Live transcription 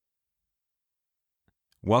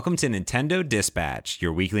Welcome to Nintendo Dispatch,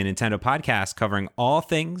 your weekly Nintendo podcast covering all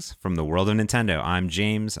things from the world of Nintendo. I'm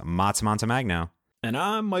James Mats Montemagno. And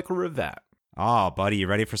I'm Michael Rivat. Oh, buddy, you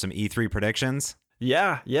ready for some E3 predictions?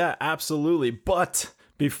 Yeah, absolutely. But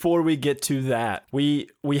before we get to that,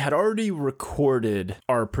 we had already recorded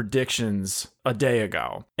our predictions a day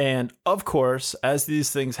ago. And of course, as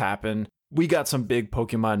these things happen, we got some big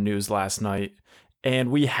Pokemon news last night,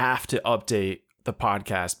 and we have to update the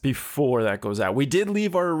podcast before that goes out. We did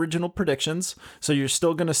leave our original predictions, so you're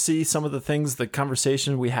still going to see some of the things, the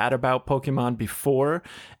conversation we had about Pokemon before,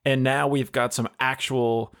 and now we've got some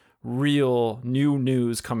actual real new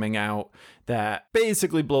news coming out that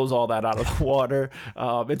basically blows all that out of the water.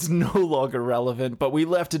 It's no longer relevant, but we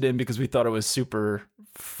left it in because we thought it was super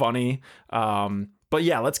funny. But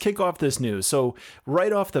yeah, let's kick off this news. So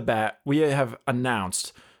right off the bat, we have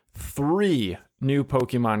announced 3 new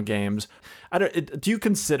Pokemon games. Do you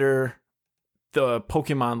consider the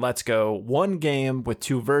Pokemon Let's Go one game with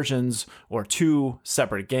 2 versions or 2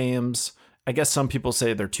 separate games? I guess some people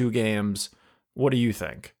say they're 2 games. What do you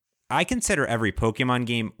think? I consider every Pokemon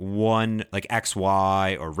game one, like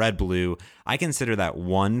XY or Red Blue. I consider that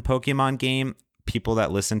one Pokemon game. People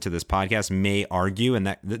that listen to this podcast may argue, and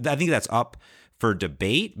that I think that's up for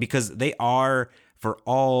debate because they are, for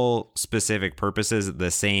all specific purposes,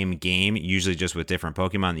 the same game, usually just with different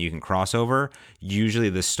Pokemon that you can cross over. Usually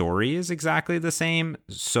the story is exactly the same.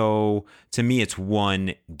 So to me, it's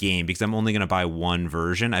one game because I'm only going to buy one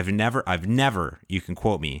version. I've never, you can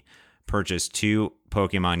quote me, purchased 2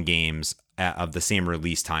 Pokemon games of the same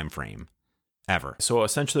release time frame ever. So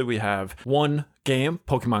essentially we have one game,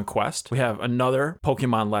 Pokemon Quest. We have another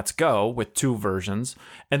Pokemon Let's Go with 2 versions,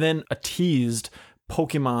 and then a teased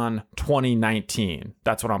Pokemon 2019.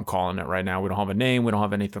 That's what I'm calling it right now. We don't have a name. We don't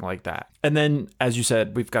have anything like that. And then, as you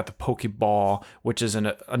said, we've got the Pokeball, which is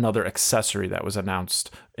another accessory that was announced,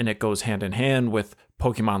 and it goes hand in hand with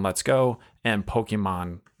Pokemon Let's Go and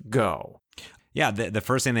Pokemon Go. Yeah, the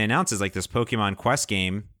first thing they announced is like this Pokemon Quest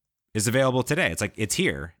game is available today. It's like, it's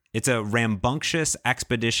here. It's a rambunctious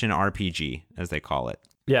expedition RPG, as they call it.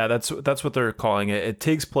 Yeah, that's what they're calling it. It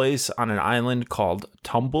takes place on an island called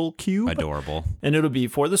Tumblecube. Adorable. And it'll be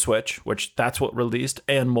for the Switch, which that's what released,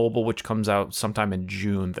 and mobile, which comes out sometime in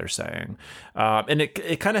June, they're saying. And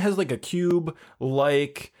it kind of has like a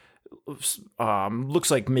cube-like,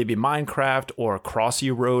 looks like maybe Minecraft or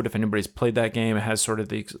Crossy Road. If anybody's played that game, it has sort of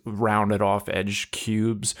the rounded off edge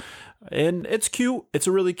cubes. And it's cute. It's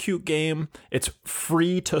a really cute game. It's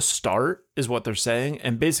free to start is what they're saying.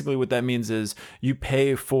 And basically what that means is you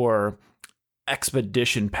pay for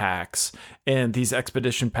expedition packs. And these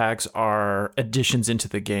expedition packs are additions into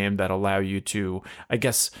the game that allow you to, I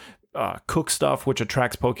guess, cook stuff, which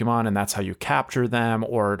attracts Pokemon, and that's how you capture them.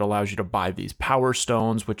 Or it allows you to buy these power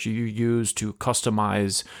stones, which you use to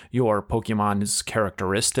customize your Pokemon's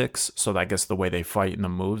characteristics. So I guess the way they fight and the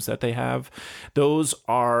moves that they have. Those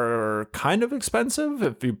are kind of expensive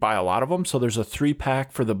if you buy a lot of them. So there's a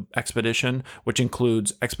 3-pack for the Expedition, which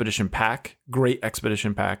includes Expedition Pack, Great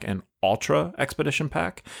Expedition Pack, and Ultra Expedition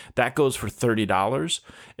Pack. That goes for $30.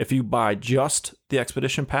 If you buy just the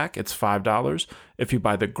Expedition Pack, it's $5. If you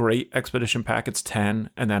buy the Great Expedition Pack, it's $10,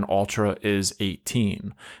 and then Ultra is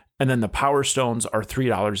 $18. And then the Power Stones are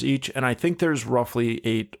 $3 each, and I think there's roughly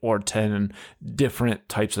 8 or 10 different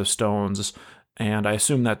types of stones, and I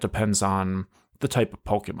assume that depends on the type of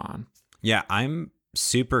Pokemon. Yeah, I'm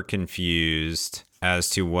super confused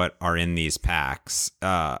as to what are in these packs.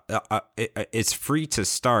 It's free to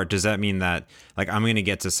start. Does that mean that like I'm going to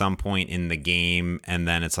get to some point in the game and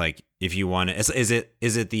then it's like, if you want to, is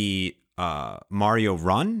it the Mario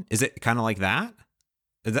Run? Is it kind of like that?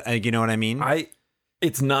 You know what I mean?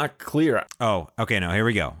 It's not clear. Oh, okay. No, here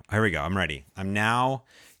we go. I'm ready. I'm now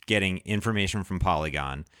getting information from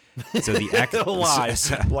Polygon. So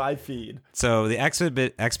the live feed. So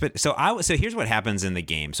the So here's what happens in the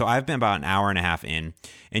game. So I've been about an hour and a half in,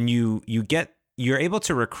 and you're able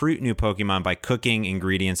to recruit new Pokemon by cooking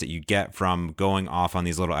ingredients that you get from going off on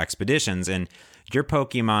these little expeditions. And your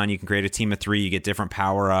Pokemon, you can create a team of 3, you get different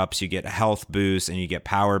power-ups, you get health boosts, and you get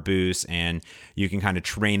power boosts, and you can kind of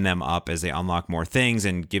train them up as they unlock more things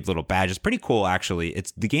and give little badges. Pretty cool, actually.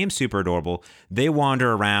 The game's super adorable. They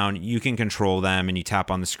wander around, you can control them, and you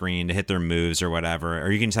tap on the screen to hit their moves or whatever,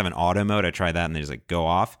 or you can just have an auto mode. I tried that, and they just like go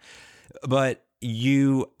off. But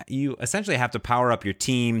you essentially have to power up your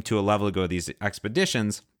team to a level to go these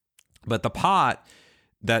expeditions, but the pot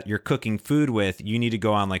that you're cooking food with, you need to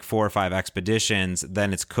go on like 4 or 5 expeditions,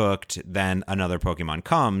 then it's cooked, then another Pokemon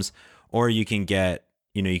comes, or you can get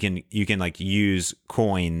you can like use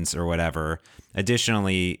coins or whatever.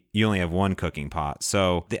 Additionally, you only have one cooking pot.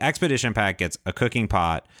 So the Expedition Pack gets a cooking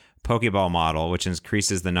pot, Pokeball model, which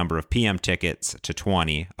increases the number of PM tickets to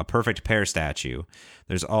 20, a perfect pair statue.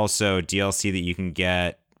 There's also DLC that you can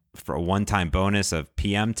get for a one-time bonus of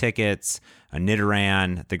PM tickets, a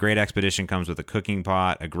Nidoran. The Great Expedition comes with a cooking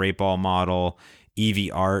pot, a Great Ball model,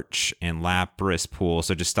 Eevee Arch, and Lapras Pool.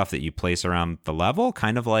 So just stuff that you place around the level,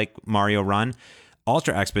 kind of like Mario Run.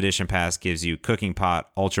 Ultra Expedition Pass gives you cooking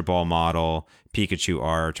pot, Ultra Ball model, Pikachu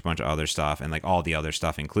Arch, a bunch of other stuff, and like all the other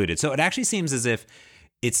stuff included. So it actually seems as if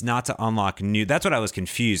it's not to unlock new. That's what I was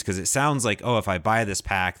confused, because it sounds like, oh, if I buy this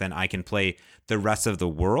pack, then I can play the rest of the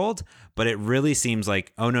world. But it really seems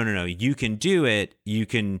like, oh, no, you can do it. You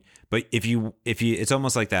can, but if you, it's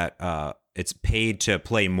almost like that. It's paid to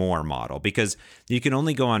play more model, because you can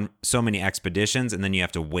only go on so many expeditions and then you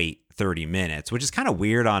have to wait 30 minutes, which is kind of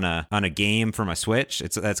weird on a game from a Switch.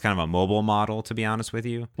 That's kind of a mobile model, to be honest with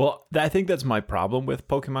you. Well, I think that's my problem with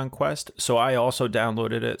Pokemon Quest. So I also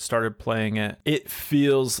downloaded it, started playing it. It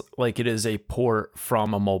feels like it is a port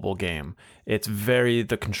from a mobile game.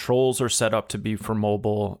 The controls are set up to be for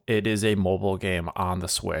mobile. It is a mobile game on the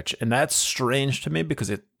Switch. And that's strange to me,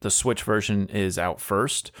 because the Switch version is out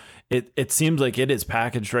first. It seems like it is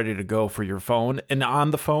packaged ready to go for your phone. And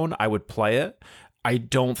on the phone, I would play it. I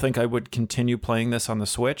don't think I would continue playing this on the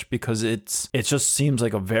Switch, because it just seems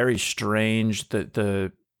like a very strange,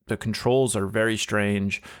 the controls are very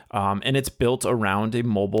strange, and it's built around a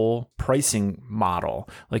mobile pricing model.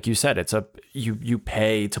 Like you said, you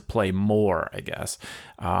pay to play more, I guess.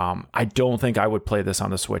 I don't think I would play this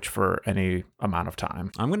on the Switch for any amount of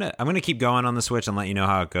time. I'm gonna keep going on the Switch and let you know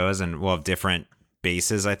how it goes, and we'll have different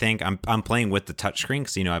bases. I think I'm playing with the touchscreen,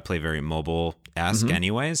 because I play very mobile-esque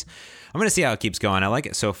anyways. I'm gonna see how it keeps going. I like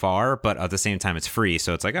it so far, but at the same time it's free,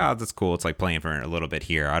 so it's like, oh, that's cool. It's like playing for a little bit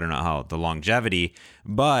here. I don't know how the longevity,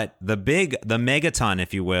 but the megaton,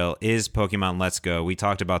 if you will, is Pokemon Let's Go. We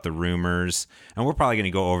talked about the rumors, and we're probably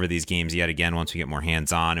gonna go over these games yet again once we get more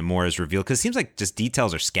hands-on and more is revealed, because it seems like just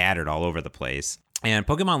details are scattered all over the place. And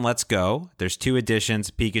Pokemon Let's Go, there's 2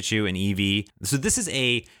 editions, Pikachu and Eevee. So this is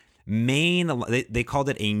a they called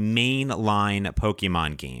it a mainline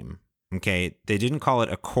Pokemon game. Okay, they didn't call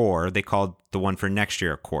it a core. They called the one for next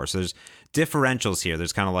year a core. So there's differentials here.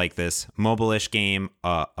 There's kind of like this mobile-ish game,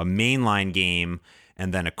 a mainline game,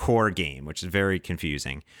 and then a core game, which is very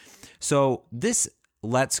confusing. So this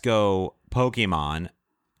Let's Go Pokemon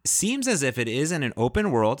seems as if it is in an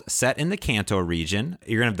open world set in the Kanto region.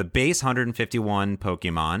 You're going to have the base 151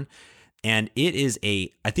 Pokemon. And it is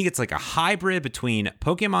I think it's like a hybrid between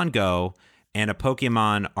Pokemon Go and a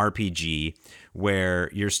Pokemon RPG,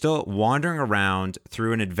 where you're still wandering around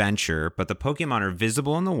through an adventure, but the Pokemon are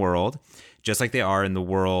visible in the world, just like they are in the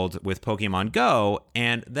world with Pokemon Go.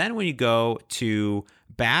 And then when you go to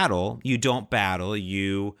battle, you don't battle,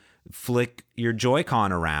 you flick your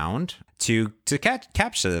Joy-Con around to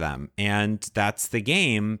capture them. And that's the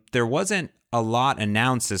game. There wasn't a lot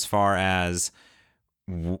announced as far as,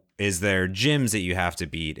 is there gyms that you have to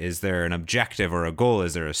beat? Is there an objective or a goal?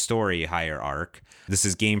 Is there a story higher arc? This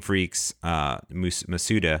is Game Freak's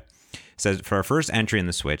Masuda. Says, for our first entry in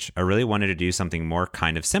the Switch, I really wanted to do something more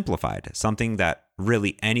kind of simplified, something that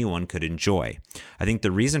really anyone could enjoy. I think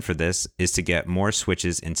the reason for this is to get more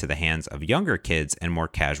Switches into the hands of younger kids and more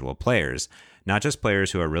casual players, not just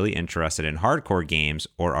players who are really interested in hardcore games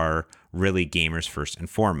or are really gamers first and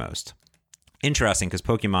foremost. Interesting, because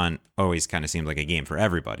Pokemon always kind of seems like a game for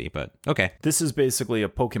everybody, but okay. This is basically a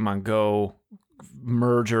Pokemon Go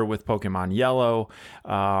merger with Pokemon Yellow.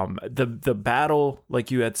 The battle,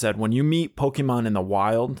 like you had said, when you meet Pokemon in the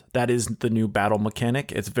wild, that is the new battle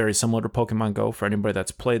mechanic. It's very similar to Pokemon Go. For anybody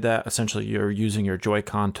that's played that, essentially you're using your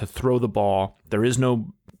Joy-Con to throw the ball. There is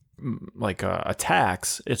no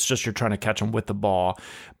attacks. It's just you're trying to catch them with the ball.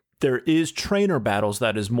 There is trainer battles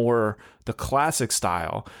that is more the classic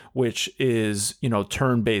style, which is,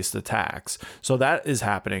 turn-based attacks. So that is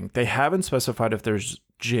happening. They haven't specified if there's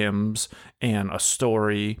gyms and a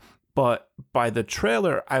story, but by the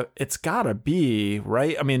trailer, it's gotta be,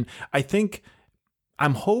 right? I mean,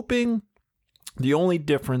 I'm hoping the only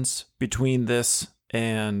difference between this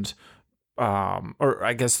and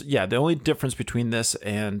the only difference between this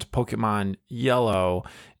and Pokemon Yellow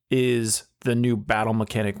is the new battle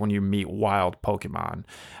mechanic when you meet wild Pokemon.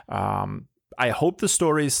 I hope the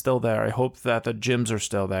story is still there. I hope that the gyms are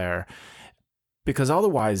still there, because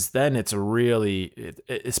otherwise then it's really,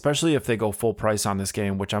 especially if they go full price on this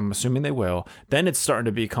game, which I'm assuming they will, then it's starting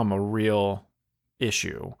to become a real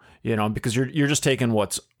issue, because you're just taking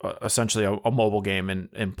what's essentially a mobile game and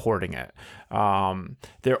importing it.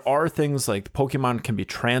 There are things like Pokemon can be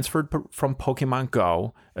transferred from Pokemon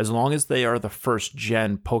Go as long as they are the first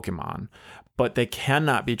gen Pokemon, but they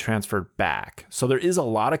cannot be transferred back. So there is a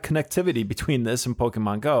lot of connectivity between this and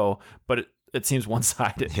Pokemon Go, but it seems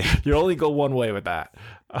one-sided. Yeah. You only go one way with that.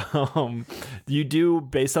 You do,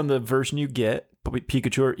 based on the version you get,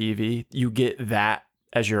 Pikachu or Eevee, you get that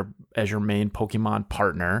as your main Pokemon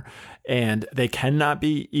partner, and they cannot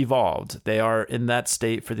be evolved. They are in that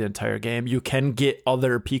state for the entire game. You can get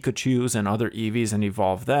other Pikachus and other Eevees and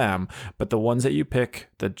evolve them, but the ones that you pick,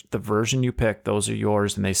 the version you pick, those are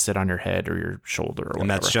yours, and they sit on your head or your shoulder or whatever. And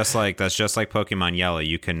that's just like Pokemon Yellow.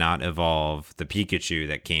 You cannot evolve the Pikachu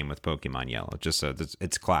that came with Pokemon Yellow. Just so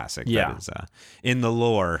it's classic. Yeah. That is, in the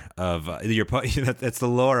lore of that's the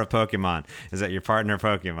lore of Pokemon, is that your partner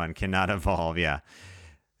Pokemon cannot evolve. Yeah.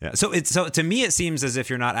 Yeah. So to me, it seems as if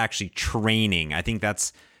you're not actually training. I think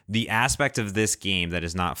that's the aspect of this game that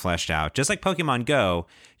is not fleshed out. Just like Pokemon Go,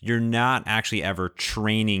 you're not actually ever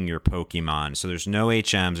training your Pokemon. So there's no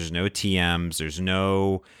HMs, there's no TMs, there's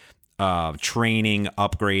no training,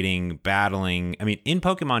 upgrading, battling. I mean, in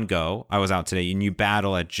Pokemon Go, I was out today, and you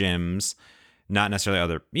battle at gyms. Not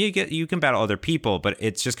necessarily you can battle other people, but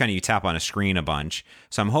it's just kind of you tap on a screen a bunch.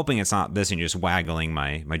 So I'm hoping it's not this and you're just waggling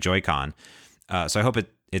my Joy-Con. So I hope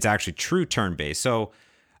it's actually true turn-based. So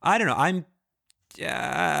I don't know.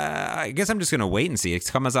 I guess I'm just going to wait and see. It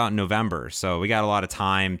comes out in November. So we got a lot of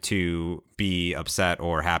time to be upset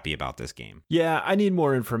or happy about this game. Yeah, I need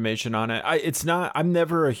more information on it. I'm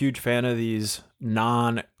never a huge fan of these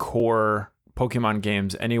non-core Pokemon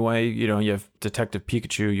games anyway. You have Detective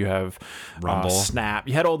Pikachu, you have Rumble, Snap,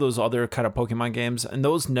 you had all those other kind of Pokemon games, and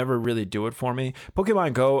those never really do it for me.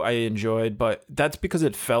 Pokemon Go I enjoyed, but that's because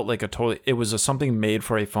it felt like it was something made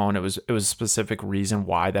for a phone. It was a specific reason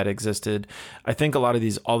why that existed. I think a lot of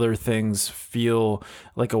these other things feel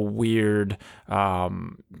like a weird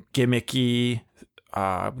gimmicky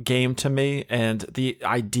game to me, and the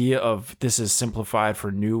idea of this is simplified for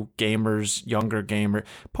new gamers, younger gamer.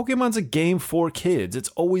 Pokemon's a game for kids. It's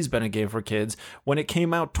always been a game for kids. When it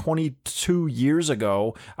came out 22 years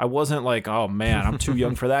ago, I wasn't like, oh man, I'm too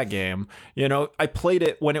young for that game. I played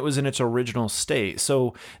it when it was in its original state.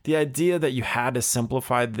 So the idea that you had to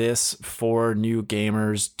simplify this for new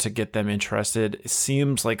gamers to get them interested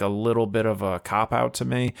seems like a little bit of a cop-out to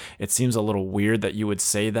me. It seems a little weird that you would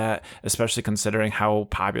say that, especially considering how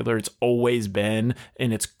popular it's always been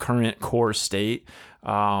in its current core state.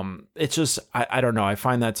 It's just, I don't know. I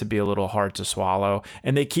find that to be a little hard to swallow.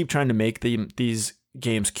 And they keep trying to make these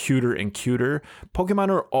games cuter and cuter. Pokemon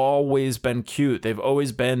are always been cute. They've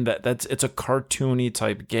always been it's a cartoony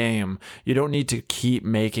type game. You don't need to keep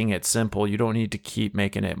making it simple. You don't need to keep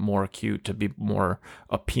making it more cute to be more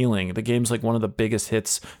appealing. The game's like one of the biggest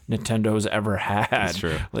hits Nintendo's ever had. That's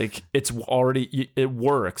true. Like it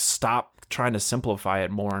works. Stop trying to simplify it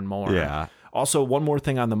more and more. Yeah. Also, one more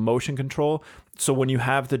thing on the motion control. So when you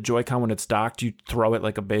have the Joy-Con, when it's docked, you throw it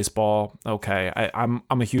like a baseball. Okay, I'm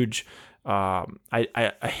a huge a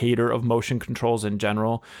hater of motion controls in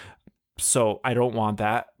general, so I don't want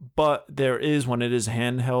that. But there is, when it is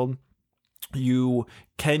handheld, you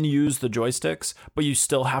can use the joysticks, but you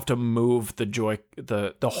still have to move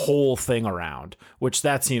the whole thing around, which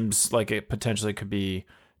that seems like it potentially could be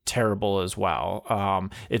terrible as well.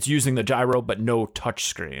 It's using the gyro but no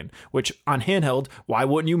touchscreen, which on handheld, why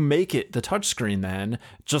wouldn't you make it the touchscreen then,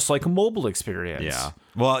 just like a mobile experience? Yeah.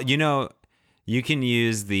 Well, you can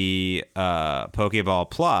use the Pokeball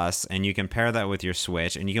Plus, and you can pair that with your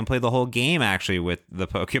Switch, and you can play the whole game actually with the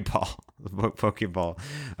Pokeball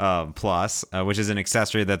Plus, which is an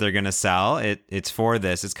accessory that they're going to sell. It's for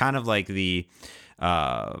this. It's kind of like the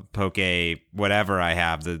Poke whatever I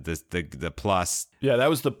have, the Plus. Yeah,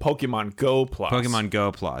 that was the Pokemon Go Plus. Pokemon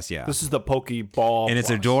Go Plus, yeah. This is the Pokeball and Plus.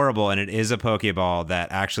 It's adorable, and it is a Pokeball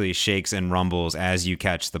that actually shakes and rumbles as you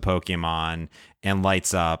catch the Pokemon and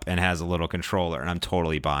lights up and has a little controller, and I'm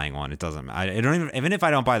totally buying one. It doesn't, I don't even if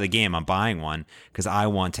I don't buy the game, I'm buying one because I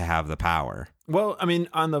want to have the power. Well, I mean,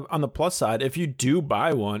 on the plus side, if you do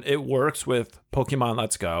buy one, it works with Pokemon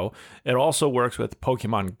Let's Go. It also works with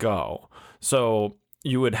Pokemon Go. So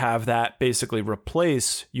you would have that basically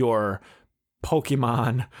replace your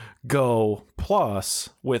Pokemon Go Plus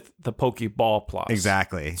with the Pokeball Plus.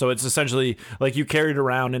 Exactly. So it's essentially like you carry it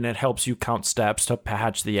around and it helps you count steps to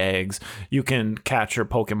hatch the eggs. You can catch your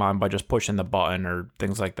Pokemon by just pushing the button or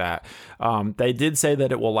things like that. They did say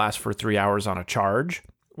that it will last for 3 hours on a charge.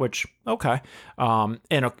 which, okay. And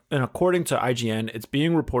according to IGN, it's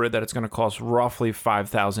being reported that it's going to cost roughly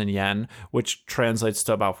 5,000 yen, which translates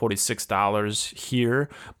to about $46 here.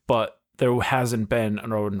 But there hasn't been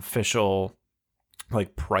an official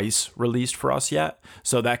like price released for us yet.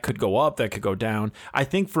 So that could go up, that could go down. I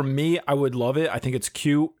think for me, I would love it. I think it's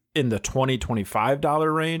cute in the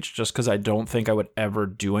 $20-$25 range, just because I don't think I would ever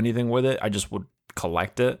do anything with it. I just would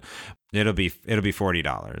collect it. It'll be $40,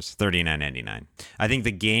 $39.99. I think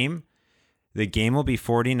the game will be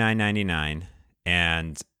 $49.99,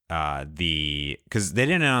 and because they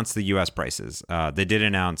didn't announce the US prices. They did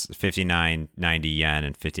announce 59.90 yen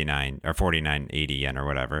and 59 or 49.80 yen or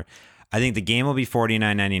whatever. I think the game will be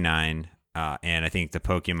 $49.99, and I think the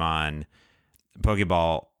Pokeball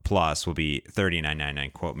Plus will be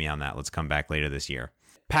 $39.99. Quote me on that. Let's come back later this year.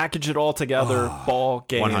 Package it all together, ball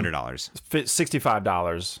game. $100.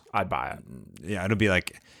 $65. I'd buy it. Yeah, it'll be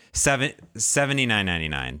like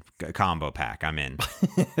 $79.99 combo pack. I'm in.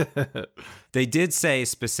 They did say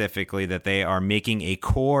specifically that they are making a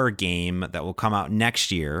core game that will come out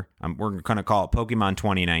next year. We're going to call it Pokemon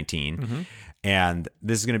 2019. Mm-hmm. And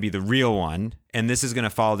this is going to be the real one. And this is going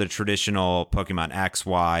to follow the traditional Pokemon X,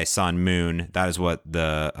 Y, Sun, Moon. That is what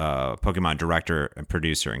the Pokemon director and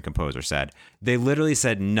producer and composer said. They literally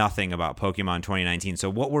said nothing about Pokemon 2019. So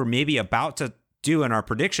what we're maybe about to do in our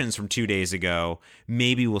predictions from 2 days ago,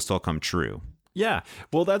 maybe will still come true. Yeah,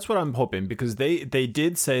 well, that's what I'm hoping, because they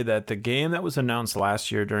did say that the game that was announced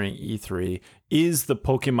last year during E3 is the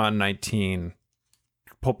Pokemon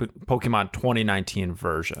 2019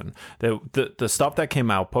 version. The stuff that came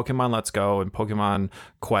out, Pokemon Let's Go and Pokemon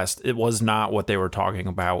Quest, it was not what they were talking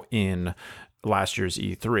about in last year's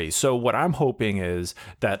E3. So what I'm hoping is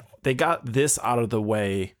that they got this out of the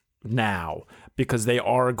way now, because they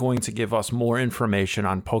are going to give us more information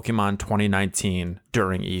on Pokemon 2019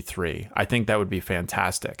 during E3. I think that would be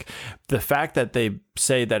fantastic. The fact that they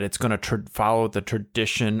say that it's going to follow the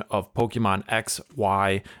tradition of Pokemon X,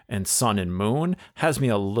 Y, and Sun and Moon has me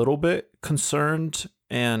a little bit concerned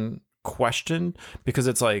and questioned, because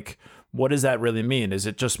it's like, what does that really mean? Is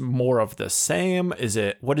it just more of the same?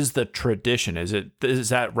 What is the tradition? Is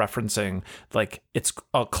that referencing like it's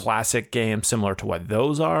a classic game similar to what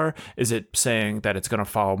those are? Is it saying that it's going to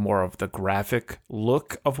follow more of the graphic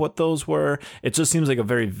look of what those were? It just seems like a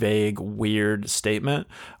very vague, weird statement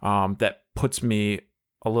that puts me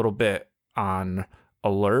a little bit on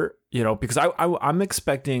alert, because I'm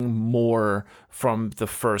expecting more from the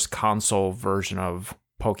first console version of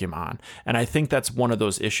Pokemon. And I think that's one of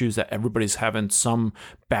those issues that everybody's having some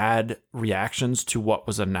bad reactions to what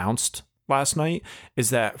was announced last night,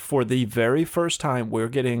 is that for the very first time, we're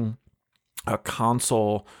getting a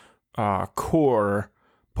console core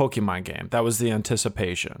Pokemon game. That was the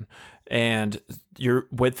anticipation. And you're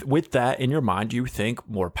with that in your mind, you think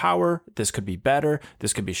more power, this could be better,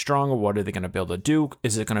 this could be stronger. What are they going to be able to do?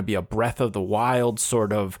 Is it going to be a Breath of the Wild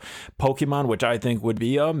sort of Pokemon, which I think would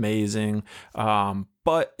be amazing.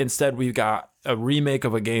 But instead we've got a remake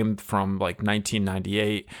of a game from like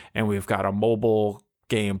 1998, and we've got a mobile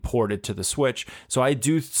game ported to the Switch. So I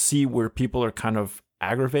do see where people are kind of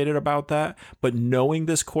aggravated about that, but knowing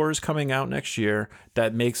this core is coming out next year,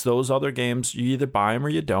 that makes those other games, you either buy them or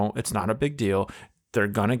you don't. It's not a big deal. They're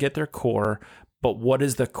gonna get their core, but what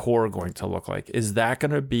is the core going to look like? Is that going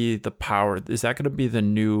to be the power? Is that going to be the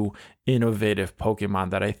new innovative Pokemon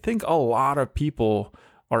that I think a lot of people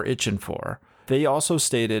are itching for? They also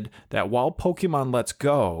stated that while Pokemon Let's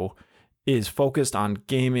Go is focused on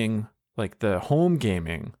gaming, like the home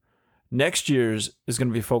gaming, next year's is going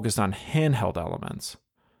to be focused on handheld elements.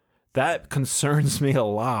 That concerns me a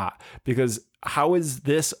lot, because how is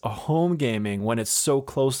this a home gaming when it's so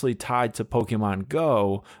closely tied to Pokemon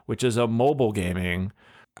Go, which is a mobile gaming?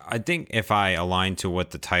 I think if I align to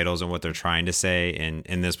what the titles and what they're trying to say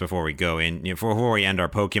in this before we go in, before we end our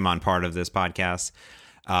Pokemon part of this podcast,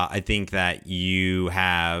 I think that you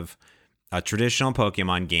have a traditional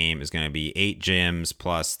Pokemon game is going to be 8 gyms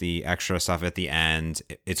plus the extra stuff at the end.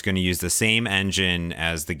 It's going to use the same engine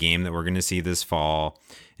as the game that we're going to see this fall,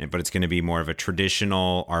 but it's going to be more of a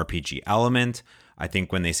traditional RPG element. I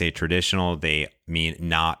think when they say traditional, they mean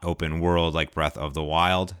not open world like Breath of the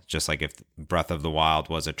Wild, just like if Breath of the Wild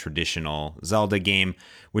was a traditional Zelda game,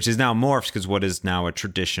 which is now morphed because what is now a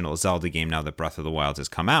traditional Zelda game now that Breath of the Wild has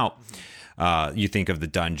come out. You think of the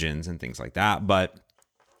dungeons and things like that, but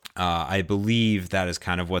I believe that is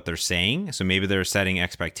kind of what they're saying. So maybe they're setting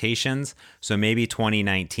expectations. So maybe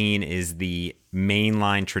 2019 is the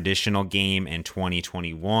mainline traditional game and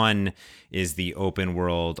 2021 is the open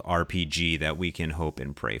world RPG that we can hope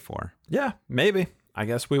and pray for. Yeah, maybe. I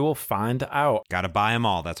guess we will find out. Got to buy them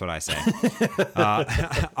all. That's what I say.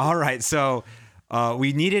 All right. So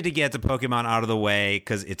we needed to get the Pokemon out of the way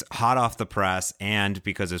because it's hot off the press and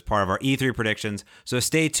because it's part of our E3 predictions. So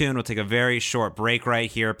stay tuned. We'll take a very short break right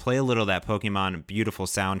here, play a little of that Pokemon beautiful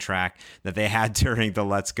soundtrack that they had during the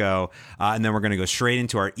Let's Go. And then we're going to go straight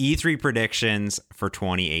into our E3 predictions for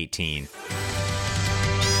 2018.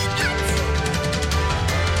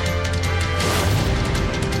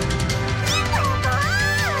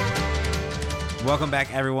 Welcome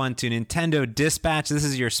back, everyone, to Nintendo Dispatch. This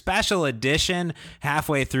is your special edition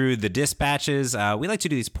halfway through the dispatches. We like to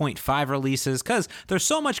do these 0.5 releases because there's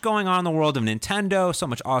so much going on in the world of Nintendo, so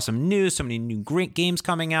much awesome news, so many new great games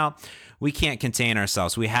coming out. We can't contain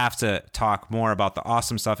ourselves. We have to talk more about the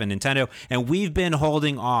awesome stuff in Nintendo, and we've been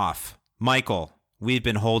holding off. Michael, we've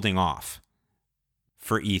been holding off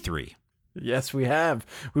for E3. Yes, we have.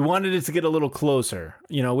 We wanted it to get a little closer.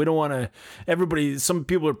 We don't want to... some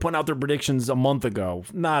people are putting out their predictions a month ago.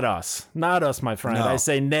 Not us. Not us, my friend. No. I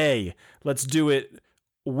say nay. Let's do it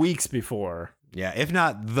weeks before. Yeah, if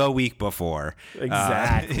not the week before.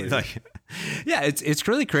 Exactly. Yeah, it's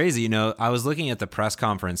really crazy. I was looking at the press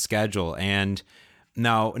conference schedule, and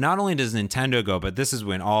now not only does Nintendo go, but this is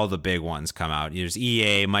when all the big ones come out. There's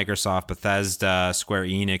EA, Microsoft, Bethesda, Square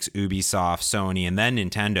Enix, Ubisoft, Sony, and then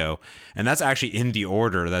Nintendo. And that's actually in the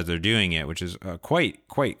order that they're doing it, which is quite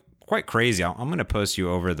crazy. I'm going to post you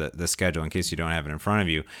over the schedule in case you don't have it in front of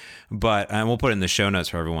you. And we'll put it in the show notes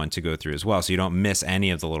for everyone to go through as well, so you don't miss any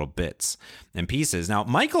of the little bits and pieces. Now,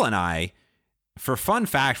 Michael and I, for fun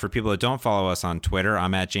fact, for people that don't follow us on Twitter,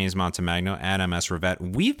 I'm at James Montemagno, at MS Rivette.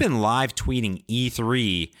 We've been live tweeting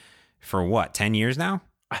E3 for 10 years now?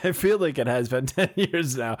 I feel like it has been 10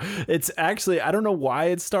 years now. It's actually, I don't know why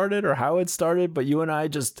it started or how it started, but you and I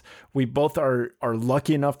we both are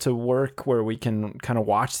lucky enough to work where we can kind of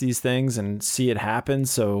watch these things and see it happen.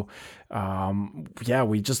 So,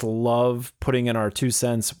 we just love putting in our 2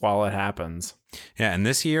 cents while it happens. Yeah, and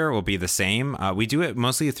this year will be the same. We do it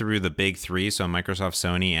mostly through the big 3, so Microsoft,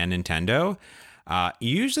 Sony, and Nintendo.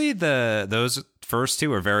 Usually those first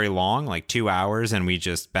 2 are very long, like 2 hours, and we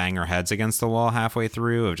just bang our heads against the wall halfway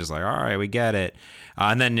through of just like, all right, we get it.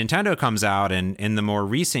 And then Nintendo comes out, and in the more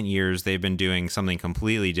recent years, they've been doing something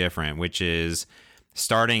completely different, which is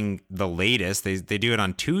starting the latest. They do it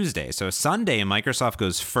on Tuesday. So Sunday, Microsoft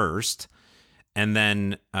goes first, and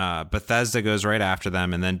then Bethesda goes right after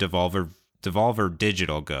them, and then Devolver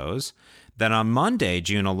Digital goes. Then on Monday,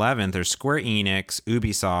 June 11th, there's Square Enix,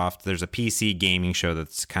 Ubisoft. There's a PC gaming show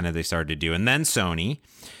that's kind of they started to do. And then Sony.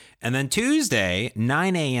 And then Tuesday,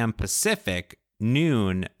 9 a.m. Pacific,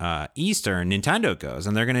 noon Eastern, Nintendo goes.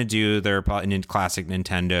 And they're going to do their classic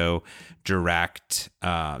Nintendo Direct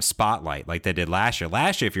spotlight like they did last year.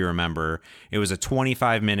 Last year, if you remember, it was a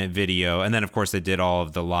 25-minute video. And then, of course, they did all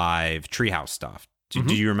of the live Treehouse stuff.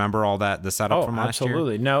 Do you remember all that, the setup from last year?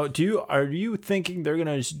 Absolutely. Now, are you thinking they're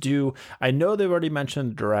going to do, I know they've already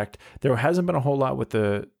mentioned Direct. There hasn't been a whole lot with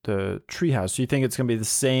the Treehouse. Do you think it's going to be the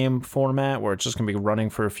same format where it's just going to be running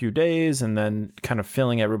for a few days and then kind of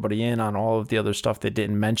filling everybody in on all of the other stuff they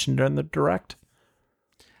didn't mention during the Direct?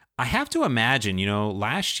 I have to imagine,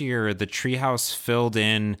 last year the Treehouse filled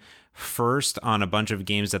in first on a bunch of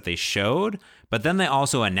games that they showed, but then they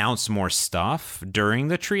also announced more stuff during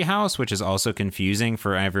the Treehouse, which is also confusing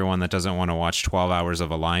for everyone that doesn't want to watch 12 hours of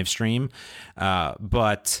a live stream.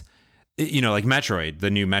 But like Metroid, the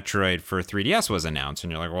new Metroid for 3DS was announced,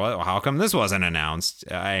 and you're like, well, how come this wasn't announced?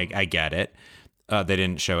 I get it. They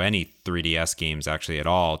didn't show any 3DS games actually at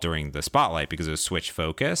all during the spotlight because it was Switch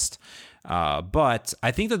focused. But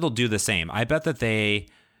I think that they'll do the same. I bet that they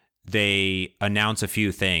announce a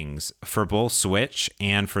few things for both Switch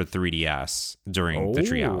and for 3DS during the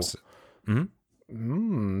Treehouse.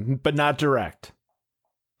 But not Direct.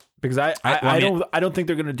 Because I don't think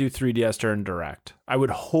they're going to do 3DS during Direct. I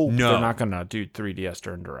would hope they're not going to do 3DS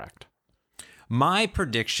during Direct. My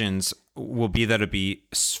predictions will be that it'll be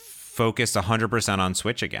focused 100% on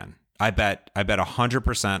Switch again. I bet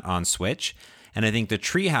 100% on Switch. And I think the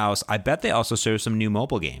Treehouse, I bet they also show some new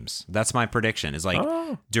mobile games. That's my prediction. Is like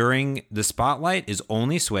during the spotlight is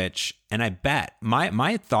only Switch, and I bet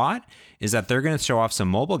my thought is that they're going to show off some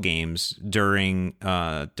mobile games during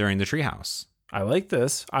the Treehouse. I like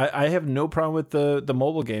this. I have no problem with the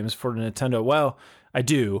mobile games for Nintendo. Well, I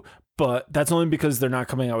do, but that's only because they're not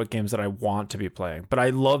coming out with games that I want to be playing. But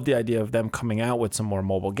I love the idea of them coming out with some more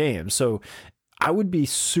mobile games. So I would be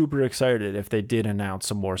super excited if they did announce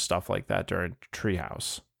some more stuff like that during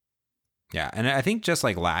Treehouse. Yeah, and I think just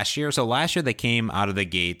like last year. So last year they came out of the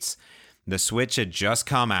gates, the Switch had just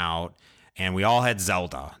come out, and we all had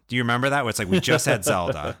Zelda. Do you remember that? Where it's like we just had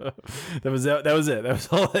Zelda. That was it. That was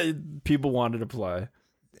all that people wanted to play.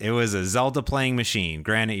 It was a Zelda playing machine.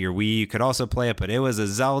 Granted, your Wii you could also play it, but it was a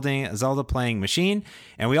Zelda playing machine,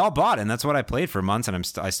 and we all bought it, and that's what I played for months,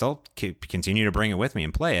 and I still continue to bring it with me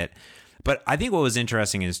and play it. But I think what was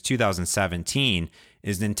interesting is 2017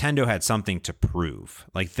 is Nintendo had something to prove.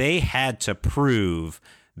 Like, they had to prove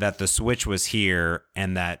that the Switch was here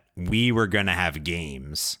and that we were going to have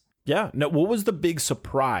games. Yeah. No, what was the big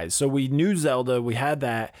surprise? So we knew Zelda, we had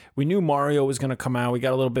that. We knew Mario was going to come out. We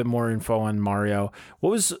got a little bit more info on Mario.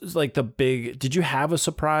 What was like the big, did you have a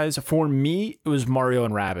surprise? For me, it was Mario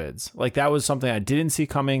and Rabbids. Like, that was something I didn't see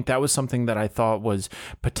coming. That was something that I thought was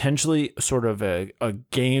potentially sort of a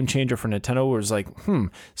game changer for Nintendo, where it was like,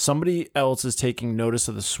 somebody else is taking notice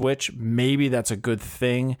of the Switch. Maybe that's a good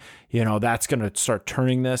thing. You know, that's going to start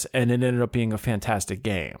turning this. And it ended up being a fantastic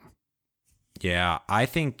game. Yeah, I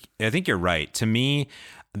think you're right. To me,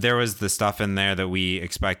 there was the stuff in there that we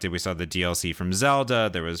expected. We saw the DLC from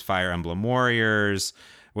Zelda. There was Fire Emblem Warriors,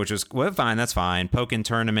 which was fine. That's fine. Pokken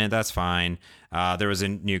Tournament, that's fine. There was a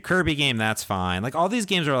new Kirby game, that's fine. Like, all these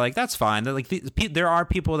games are like, that's fine. They're like, there are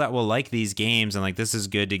people that will like these games, and like, this is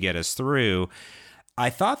good to get us through. I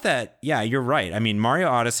thought that, yeah, you're right. I mean, Mario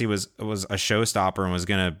Odyssey was a showstopper and was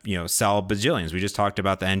going to, sell bajillions. We just talked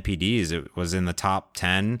about the NPDs. It was in the top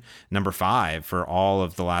 10, number 5 for all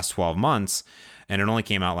of the last 12 months, and it only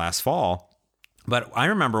came out last fall. But I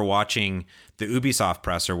remember watching the Ubisoft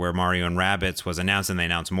presser where Mario and Rabbids was announced, and they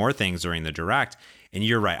announced more things during the Direct. And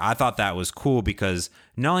you're right. I thought that was cool because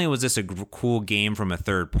not only was this a cool game from a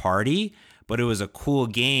third party, but it was a cool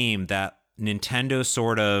game that Nintendo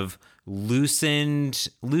sort of loosened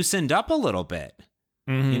up a little bit.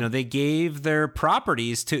 Mm-hmm. They gave their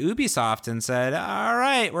properties to Ubisoft and said, all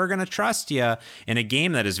right, we're going to trust you in a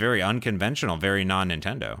game that is very unconventional, very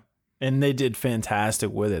non-Nintendo. And they did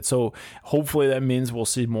fantastic with it. So hopefully that means we'll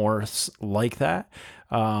see more like that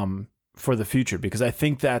for the future, because I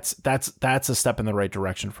think that's a step in the right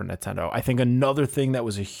direction for Nintendo. I think another thing that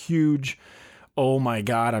was a huge, oh my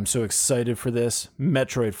God, I'm so excited for this,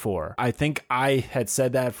 Metroid 4. I think I had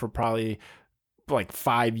said that for probably like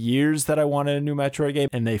 5 years that I wanted a new Metroid game,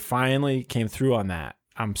 and they finally came through on that.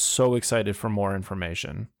 I'm so excited for more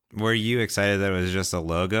information. Were you excited that it was just a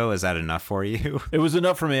logo? Is that enough for you? It was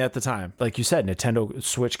enough for me at the time. Like you said, Nintendo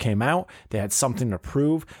Switch came out. They had something to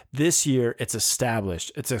prove. This year, it's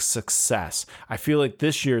established. It's a success. I feel like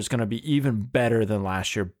this year is going to be even better than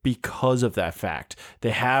last year because of that fact.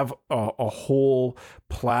 They have a whole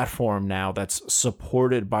platform now that's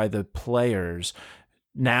supported by the players.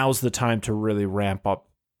 Now's the time to really ramp up,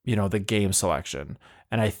 the game selection.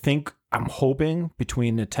 And I'm hoping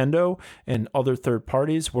between Nintendo and other third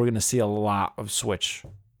parties, we're going to see a lot of Switch.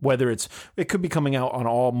 Whether it could be coming out on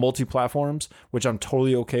all multi-platforms, which I'm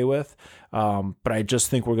totally okay with. But I just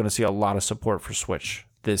think we're going to see a lot of support for Switch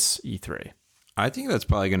this E3. I think that's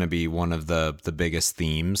probably going to be one of the biggest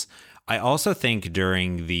themes. I also think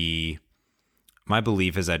my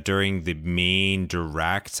belief is that during the main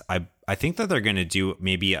Direct, I think that they're going to do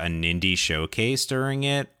maybe an indie showcase during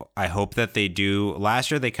it. I hope that they do.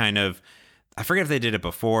 Last year, they kind of, I forget if they did it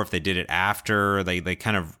before, if they did it after, they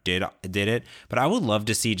kind of did it. But I would love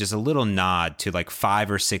to see just a little nod to like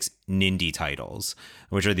 5 or 6 Nindie titles,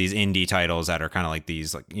 which are these indie titles that are kind of like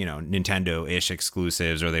these, like, Nintendo-ish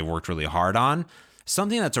exclusives, or they worked really hard on.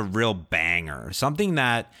 Something that's a real banger, something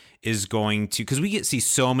that is going to, because we see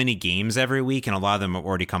so many games every week, and a lot of them have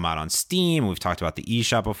already come out on Steam. We've talked about the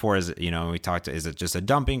eShop before. Is it just a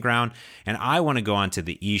dumping ground? And I want to go onto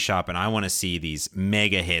the eShop, and I want to see these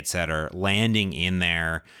mega hits that are landing in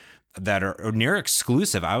there that are near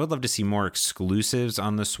exclusive. I would love to see more exclusives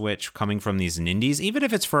on the Switch coming from these Nindies, even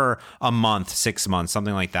if it's for a month, 6 months,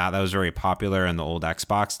 something like that. That was very popular in the old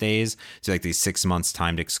Xbox days. So like these 6 months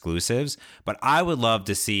timed exclusives. But I would love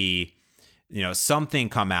to see, something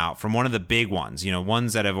come out from one of the big ones,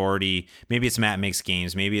 ones that have already, maybe it's Matt Makes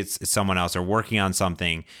Games, maybe it's someone else, or working on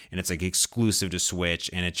something and it's like exclusive to Switch,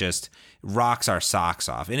 and it just rocks our socks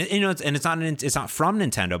off. And it's not from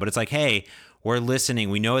Nintendo, but it's like, hey, we're listening.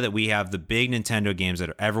 We know that we have the big Nintendo games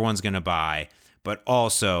that everyone's going to buy, but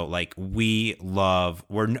also like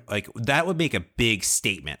that would make a big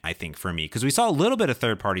statement, I think, for me, because we saw a little bit of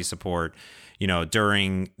third-party support,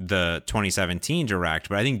 during the 2017 Direct,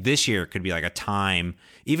 but I think this year could be like a time,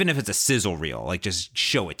 even if it's a sizzle reel, like just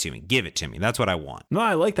show it to me, give it to me. That's what I want. No,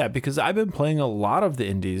 I like that, because I've been playing a lot of the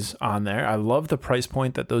indies on there. I love the price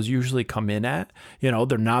point that those usually come in at.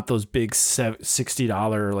 They're not those big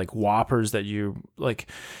 $60 like whoppers that you like,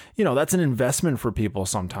 that's an investment for people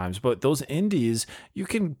sometimes, but those indies, indies, you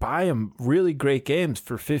can buy them really great games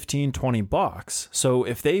for $15-20. So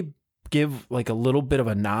if they give like a little bit of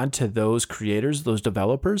a nod to those creators, those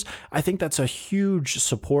developers, I think that's a huge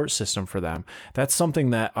support system for them. That's something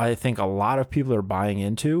that I think a lot of people are buying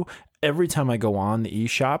into. Every time I go on the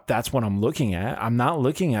eShop, that's what I'm looking at. I'm not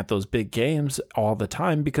looking at those big games all the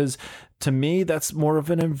time because to me, that's more of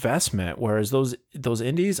an investment. Whereas those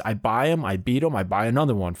indies, I buy them, I beat them, I buy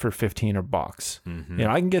another one for $15 or bucks. You know,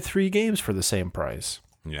 I can get 3 games for the same price.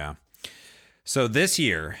 Yeah. So this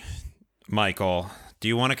year, Michael, do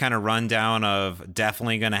you want to kind of run down of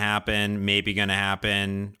definitely going to happen, maybe going to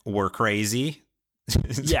happen, or crazy?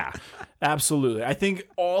 Yeah, absolutely. I think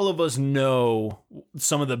all of us know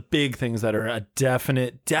some of the big things that are a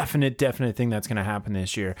definite thing that's going to happen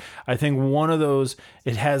this year. I think one of those,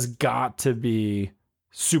 it has got to be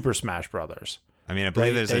Super Smash Brothers. I mean, I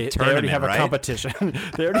believe there's a tournament, they already have right? a competition.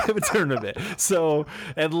 They already have a tournament. So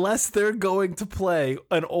unless they're going to play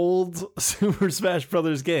an old Super Smash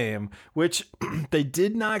Brothers game, which they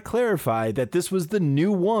did not clarify that this was the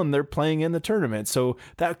new one they're playing in the tournament. So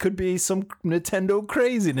that could be some Nintendo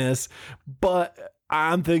craziness, but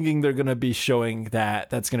I'm thinking they're going to be showing that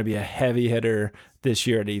that's going to be a heavy hitter this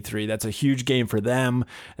year at E3. That's a huge game for them.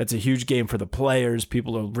 That's a huge game for the players.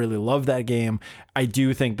 People will really love that game. I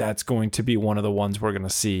do think that's going to be one of the ones we're going to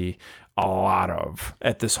see a lot of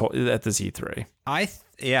at this E3. I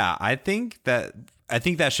think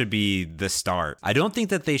that should be the start. I don't think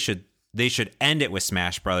that they should end it with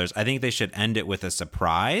Smash Brothers. I think they should end it with a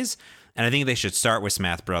surprise. And I think they should start with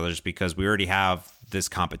Smash Brothers because we already have this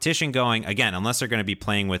competition going. Again, unless they're going to be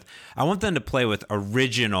playing with, I want them to play with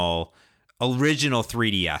original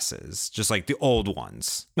 3DSs, just like the old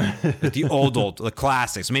ones, the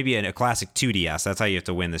classics, maybe a classic 2DS. That's how you have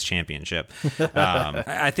to win this championship.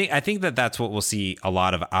 I think that's what we'll see a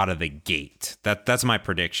lot of out of the gate. That's my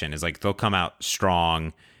prediction, is like they'll come out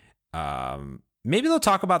strong. Maybe they'll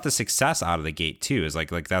talk about the success out of the gate too, is like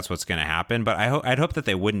that's what's going to happen. But I'd hope that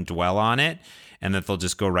they wouldn't dwell on it and that they'll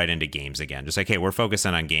just go right into games again. Just like, hey, we're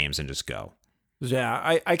focusing on games, and just go.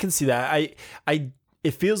 Yeah, I can see that.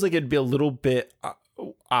 It feels like it'd be a little bit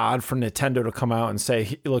odd for Nintendo to come out and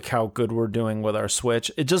say, look how good we're doing with our Switch.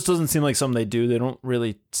 It just doesn't seem like something they do. They don't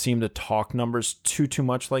really seem to talk numbers too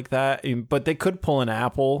much like that. But they could pull an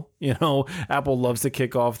Apple. You know, Apple loves to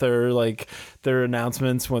kick off their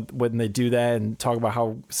announcements when they do that and talk about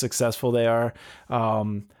how successful they are.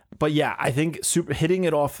 But yeah, I think hitting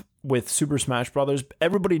it off with Super Smash Brothers,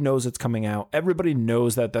 everybody knows it's coming out. Everybody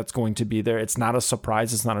knows that that's going to be there. It's not a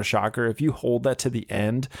surprise. It's not a shocker. If you hold that to the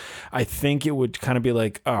end, I think it would kind of be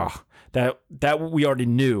like, oh, that we already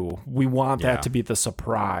knew. We want that to be the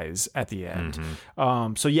surprise at the end.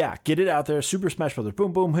 So yeah, get it out there. Super Smash Brothers.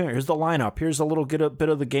 Boom, boom. Here's the lineup. Here's a little bit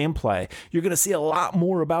of the gameplay. You're going to see a lot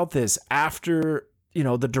more about this after,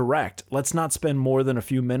 the Direct. Let's not spend more than a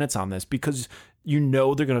few minutes on this because they're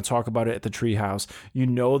going to talk about it at the Treehouse.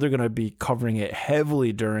 They're going to be covering it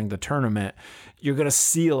heavily during the tournament. You're going to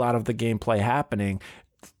see a lot of the gameplay happening.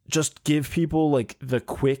 Just give people like the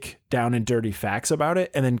quick down and dirty facts about it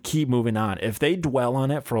and then keep moving on. If they dwell on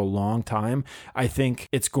it for a long time, I think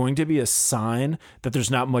it's going to be a sign that there's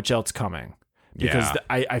not much else coming. Because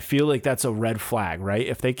I feel like that's a red flag, right?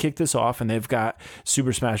 If they kick this off and they've got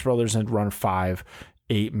Super Smash Brothers and run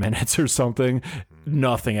 5-8 minutes or something,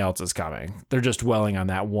 nothing else is coming. They're just dwelling on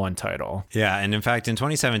that one title. Yeah, and in fact, in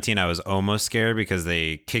 2017, I was almost scared because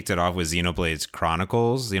they kicked it off with Xenoblade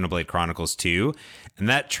Chronicles 2, and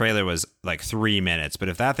that trailer was like 3 minutes. But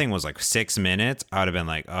if that thing was like 6 minutes, I would have been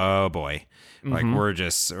like, oh boy, like we're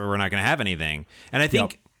not going to have anything. And I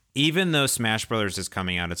think even though Smash Brothers is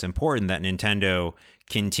coming out, it's important that Nintendo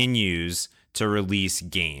continues to release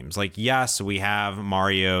games. Like, yes, we have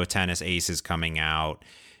Mario Tennis Aces coming out.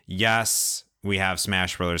 Yes, we have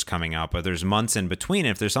Smash Brothers coming out, but there's months in between.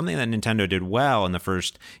 If there's something that Nintendo did well in the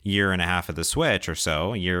first year and a half of the Switch or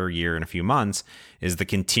so, a year and a few months, is the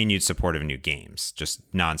continued support of new games, just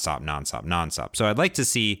nonstop. So I'd like to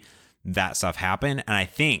see that stuff happen. And I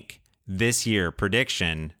think this year,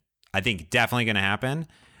 prediction, I think definitely going to happen.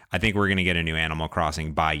 I think we're going to get a new Animal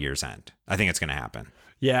Crossing by year's end. I think it's going to happen.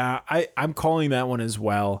 Yeah, I'm calling that one as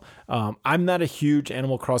well. I'm not a huge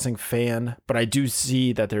Animal Crossing fan, but I do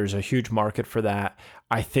see that there's a huge market for that.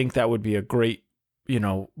 I think that would be a great,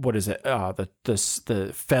 what is it?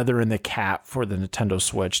 The feather in the cap for the Nintendo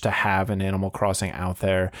Switch to have an Animal Crossing out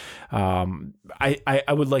there. I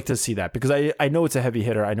would like to see that because I know it's a heavy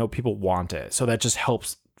hitter. I know people want it. So that just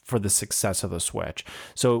helps for the success of the Switch.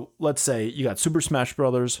 So let's say you got Super Smash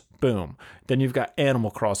Brothers, boom. Then you've got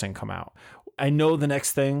Animal Crossing come out. I know the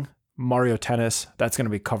next thing Mario Tennis, that's going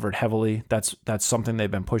to be covered heavily. That's something they've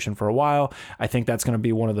been pushing for a while. I think that's going to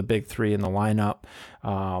be one of the big three in the lineup.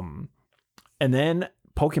 And then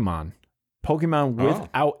Pokemon. Pokemon,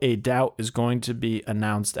 without a doubt, is going to be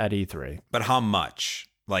announced at E3. But how much?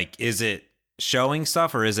 Like, is it showing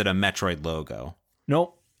stuff or is it a Metroid logo?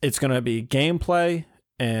 Nope. It's going to be gameplay,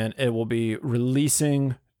 and it will be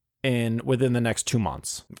releasing within the next 2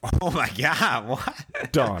 months. Oh my God.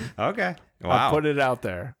 What? Done. Okay. Wow. I put it out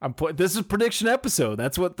there. This is prediction episode.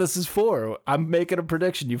 That's what this is for. I'm making a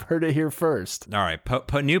prediction. You've heard it here first. All right.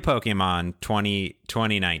 New Pokemon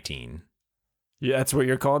 2019. Yeah, that's what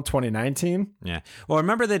you're calling 2019? Yeah. Well,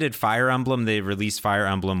 remember they did Fire Emblem. They released Fire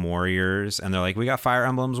Emblem Warriors, and they're like, we got Fire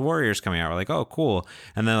Emblem's Warriors coming out. We're like, oh, cool.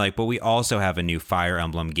 And they're like, but we also have a new Fire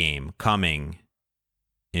Emblem game coming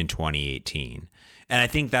in 2018. And I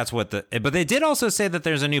think that's what but they did also say that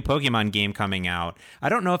there's a new Pokemon game coming out. I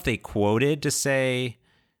don't know if they quoted to say,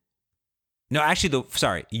 no, actually,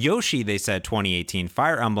 Yoshi, they said 2018.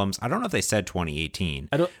 Fire Emblems, I don't know if they said 2018.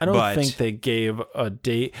 I don't think they gave a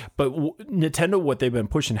date, but Nintendo, what they've been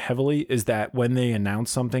pushing heavily is that when they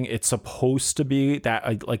announce something, it's supposed to be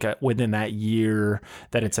that within that year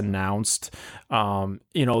that it's announced.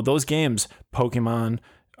 Those games, Pokemon,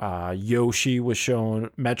 Yoshi was shown,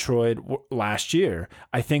 Metroid last year.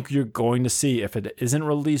 I think you're going to see, if it isn't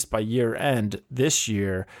released by year end this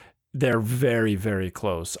year, they're very, very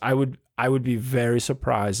close. I would be very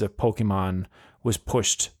surprised if Pokemon was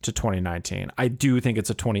pushed to 2019. I do think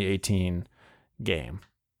it's a 2018 game.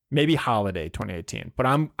 Maybe holiday 2018. But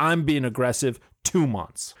I'm being aggressive, 2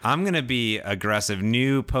 months. I'm going to be aggressive.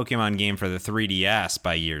 New Pokemon game for the 3DS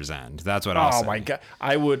by year's end. That's what I'll say. Oh my God.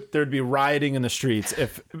 There'd be rioting in the streets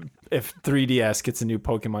if 3DS gets a new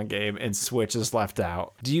Pokemon game and Switch is left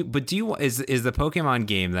out. Is the Pokemon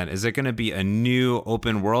game then, is it going to be a new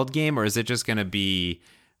open world game, or is it just going to be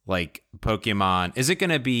like Pokemon? Is it going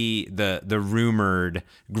to be the rumored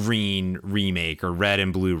green remake or red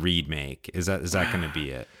and blue remake? Is that going to be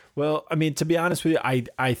it? Well, I mean, to be honest with you,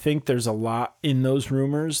 I think there's a lot in those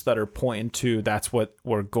rumors that are pointing to that's what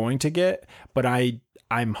we're going to get. But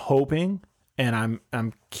I'm hoping, and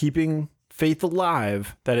I'm keeping faith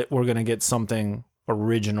alive that we're going to get something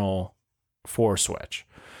original for Switch.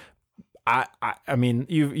 I mean,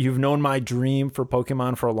 you've known my dream for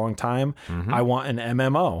Pokemon for a long time. Mm-hmm. I want an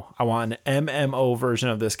MMO. I want an MMO version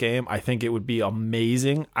of this game. I think it would be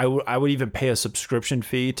amazing. I would even pay a subscription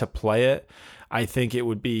fee to play it. I think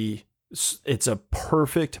it's a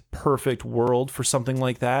perfect world for something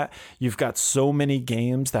like that. You've got so many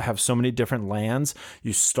games that have so many different lands.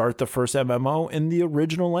 You start the first MMO in the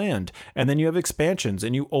original land, and then you have expansions,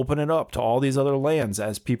 and you open it up to all these other lands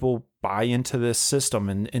as people buy into this system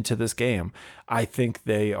and into this game. I think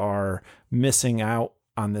they are missing out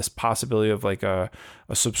on this possibility of like a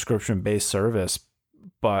subscription-based service.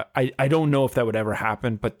 But I don't know if that would ever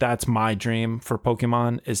happen, but that's my dream for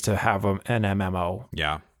Pokemon, is to have an MMO.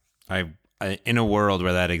 Yeah. In a world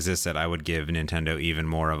where that existed, I would give Nintendo even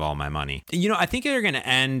more of all my money. I think they're going to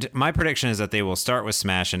end. My prediction is that they will start with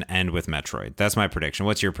Smash and end with Metroid. That's my prediction.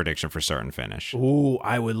 What's your prediction for start and finish? Ooh,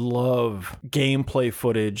 I would love gameplay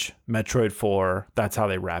footage, Metroid 4. That's how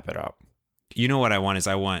they wrap it up. You know what I want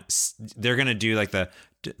they're going to do like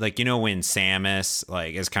when Samus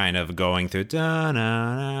like is kind of going through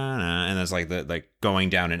and there's like going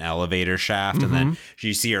down an elevator shaft, mm-hmm. and then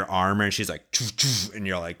you see her armor and she's like, and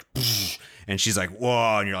you're like, and she's like,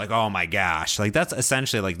 whoa, and you're like, oh my gosh, like that's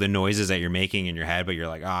essentially like the noises that you're making in your head, but you're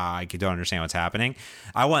like, I don't understand what's happening.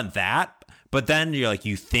 I want that. But then you're like,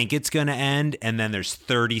 you think it's going to end, and then there's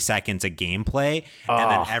 30 seconds of gameplay,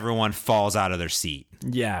 and then everyone falls out of their seat.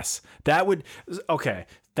 Yes. That would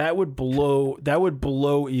blow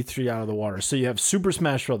E3 out of the water. So you have Super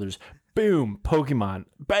Smash Brothers, boom, Pokemon,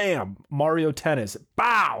 bam, Mario Tennis,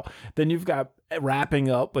 bow. Then you've got wrapping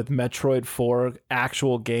up with Metroid 4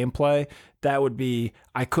 actual gameplay. That would be,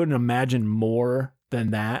 I couldn't imagine more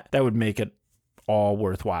than that. That would make it all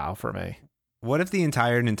worthwhile for me. What if the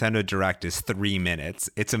entire Nintendo Direct is 3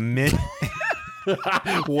 minutes? It's a minute.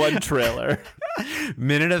 One trailer.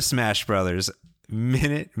 Minute of Smash Brothers.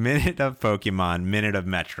 Minute of Pokemon. Minute of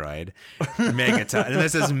Metroid. Megaton. And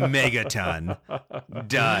this is Megaton.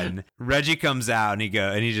 Done. Reggie comes out and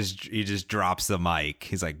he just drops the mic.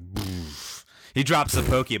 He's like, Boof. He drops the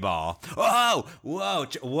Pokeball. Oh, whoa!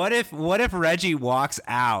 What if Reggie walks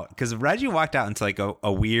out? Because Reggie walked out into like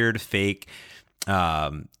a weird fake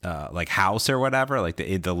like house or whatever, like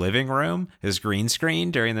the living room, his green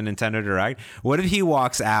screen during the Nintendo Direct. What if he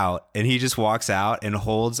walks out and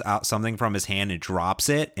holds out something from his hand and drops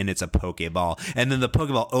it, and it's a Pokeball, and then the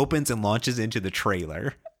Pokeball opens and launches into the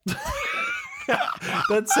trailer?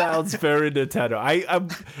 That sounds very Nintendo.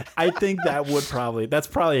 I think that's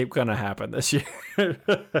probably gonna happen this year.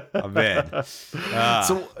 A bit.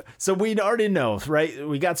 So we already know, right?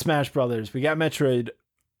 We got Smash Brothers, we got Metroid,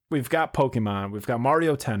 we've got Pokemon, we've got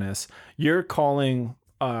Mario Tennis. You're calling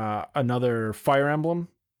another Fire Emblem?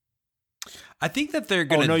 I think that they're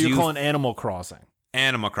gonna. You're calling Animal Crossing.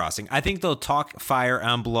 Animal Crossing. I think they'll talk Fire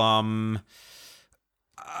Emblem.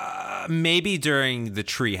 Maybe during the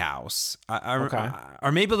Treehouse, Okay.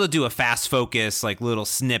 Or maybe they'll do a fast focus, like little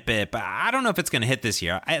snippet. But I don't know if it's going to hit this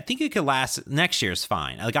year. I think it could last. Next year's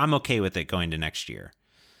fine. Like I'm okay with it going to next year.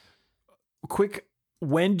 Quick,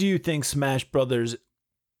 when do you think Smash Brothers?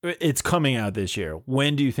 It's coming out this year.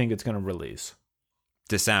 When do you think it's going to release?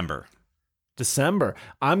 December.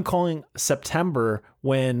 I'm calling September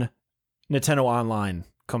when Nintendo Online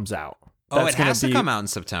comes out. It has to come out in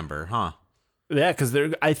September, huh? Yeah, because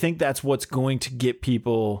I think that's what's going to get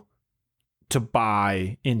people to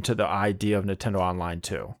buy into the idea of Nintendo Online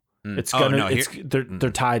too.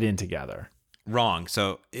 They're tied in together. Wrong.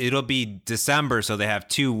 So it'll be December. So they have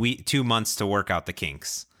 2 months to work out the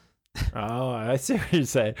kinks. Oh, I see what you're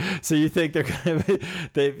saying. So you think they're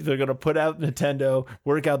gonna put out Nintendo,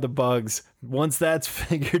 work out the bugs. Once that's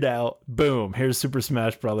figured out, boom! Here's Super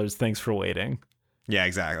Smash Brothers. Thanks for waiting. Yeah,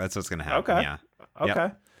 exactly. That's what's gonna happen. Okay. Yeah. Okay.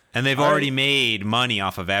 Yep. And they've already made money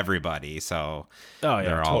off of everybody, so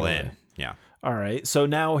they're all in. Yeah. All right. So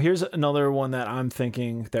now here's another one that I'm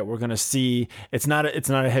thinking that we're gonna see. It's not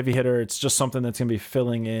a heavy hitter. It's just something that's gonna be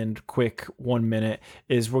filling in quick 1 minute.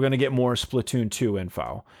 Is we're gonna get more Splatoon 2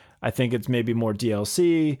 info. I think it's maybe more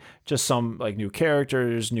DLC, just some like new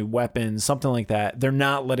characters, new weapons, something like that. They're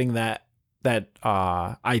not letting that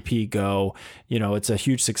IP go. It's a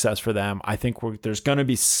huge success for them. I think there's gonna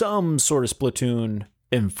be some sort of Splatoon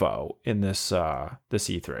info in this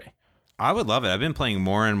E3. I would love it. I've been playing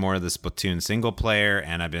more and more of the Splatoon single player,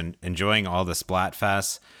 and I've been enjoying all the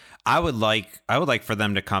Splatfests. I would like for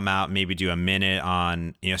them to come out, maybe do a minute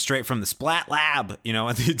on, straight from the Splat Lab,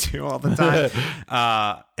 what they do all the time,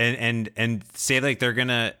 and say like they're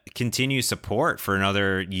gonna continue support for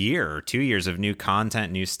another year or 2 years of new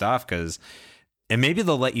content, new stuff, and maybe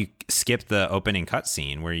they'll let you skip the opening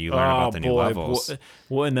cutscene where you learn about the new levels.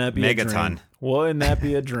 Wouldn't that be Megaton? A dream? Wouldn't that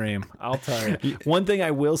be a dream? I'll tell you. One thing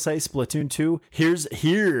I will say, Splatoon 2,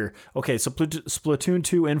 okay, so Splatoon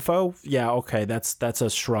 2 info, yeah, okay, that's a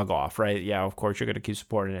shrug off, right? Yeah, of course you're going to keep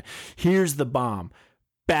supporting it. Here's the bomb.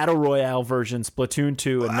 Battle Royale version Splatoon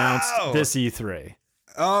 2 announced this E3.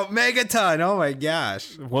 Oh, Megaton. Oh my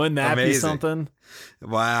gosh. Wouldn't that be something?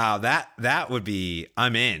 Wow, that would be,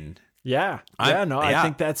 I'm in. Yeah. I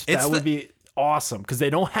think that would be awesome because they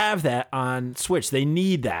don't have that on Switch. They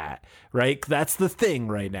need that, right? That's the thing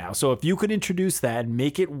right now. So if you could introduce that and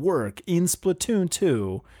make it work in Splatoon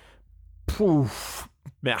 2, poof,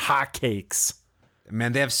 man, hotcakes.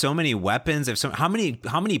 Man, they have so many weapons. How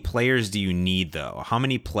many players do you need though? How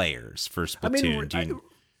many players for Splatoon?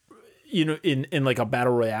 In like a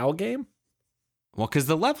battle royale game? Well, because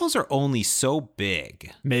the levels are only so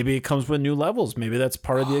big. Maybe it comes with new levels. Maybe that's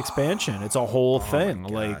part of the expansion. It's a whole thing.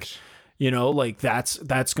 Like,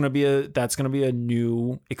 that's gonna be a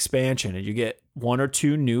new expansion, and you get 1 or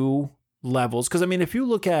 2 new levels. Because if you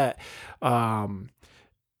look at,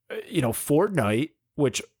 Fortnite,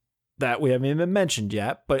 which that we haven't even mentioned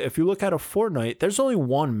yet, but if you look at a Fortnite, there's only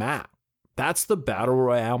one map. That's the Battle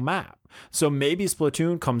Royale map. So maybe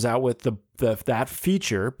Splatoon comes out with that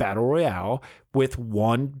feature, Battle Royale, with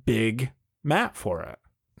one big map for it.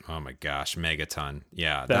 Oh my gosh, Megaton.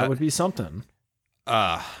 Yeah. That would be something.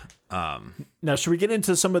 Now, should we get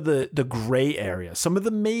into some of the gray areas, some of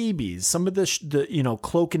the maybes, some of the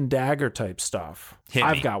cloak and dagger type stuff?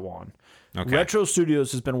 I've got one. Okay. Retro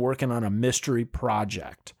Studios has been working on a mystery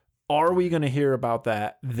project. Are we going to hear about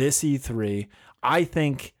that this E3? I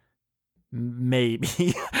think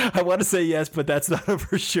maybe. I want to say yes, but that's not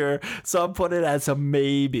for sure. So I'm putting it as a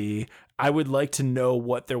maybe. I would like to know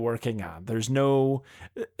what they're working on. There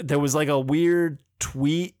was like a weird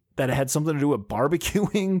tweet that had something to do with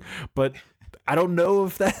barbecuing, but I don't know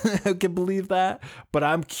if I can believe that, but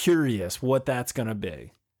I'm curious what that's going to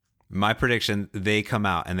be. My prediction, they come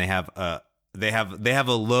out and they have a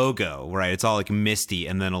logo, right? It's all like misty,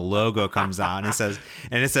 and then a logo comes out and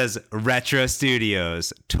it says Retro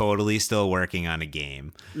Studios, totally still working on a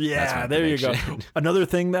game. Yeah, there you go. Another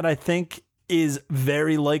thing that I think is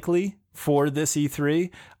very likely for this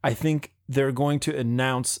E3, I think they're going to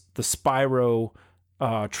announce the Spyro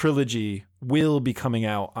trilogy will be coming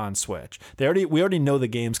out on Switch. We already know the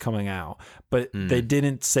game's coming out, but they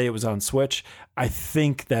didn't say it was on Switch. I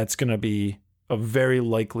think that's going to be a very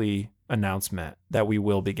likely announcement that we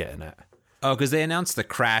will be getting it. Oh, because they announced the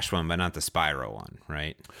Crash one, but not the Spyro one,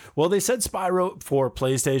 right? Well, they said Spyro for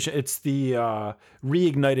PlayStation. It's the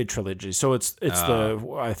Reignited trilogy. So it's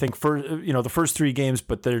the, I think, the first 3 games,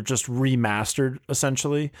 but they're just remastered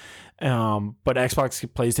essentially. But Xbox,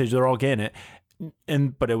 PlayStation, they're all getting it.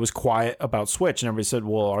 But it was quiet about Switch, and everybody said,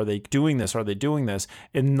 well, are they doing this? Are they doing this?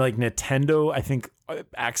 And like Nintendo, I think,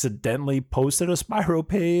 accidentally posted a Spyro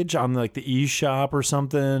page on like the eShop or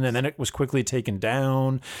something, and then it was quickly taken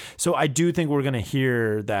down. So I do think we're going to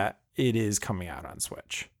hear that it is coming out on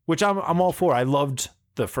Switch, which I'm all for. I loved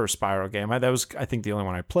the first Spyro game. That was, I think, the only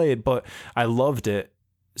one I played, but I loved it.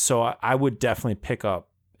 So I would definitely pick up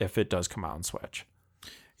if it does come out on Switch.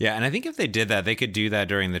 Yeah, and I think if they did that, they could do that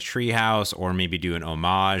during the Treehouse or maybe do an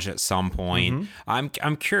homage at some point.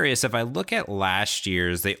 I'm curious, if I look at last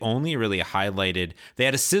year's, they only really highlighted, they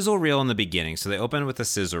had a sizzle reel in the beginning. So they opened with a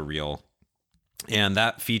sizzle reel, and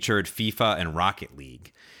that featured FIFA and Rocket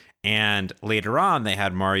League. And later on, they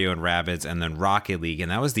had Mario and Rabbids and then Rocket League, and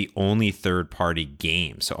that was the only third-party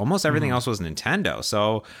game. So almost everything else was Nintendo.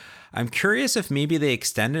 So I'm curious if maybe they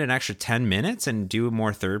extended an extra 10 minutes and do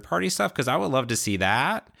more third-party stuff, because I would love to see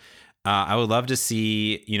that. I would love to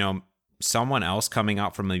see, someone else coming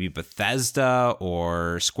out from maybe Bethesda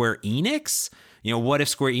or Square Enix. What if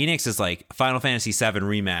Square Enix is like Final Fantasy VII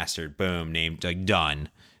Remastered, boom, named, like, done.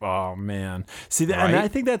 Oh man. See that, right? And I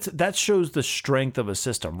think that shows the strength of a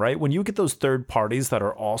system, right? When you get those third parties that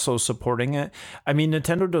are also supporting it. I mean,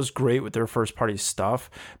 Nintendo does great with their first party stuff,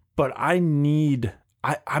 but I'm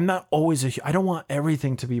not always I don't want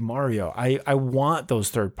everything to be Mario. I want those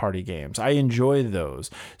third party games. I enjoy those.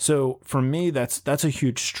 So for me, that's a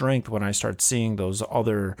huge strength when I start seeing those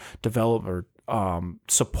other developer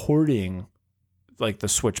supporting like the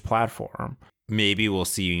Switch platform. Maybe we'll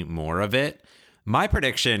see more of it. My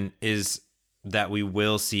prediction is that we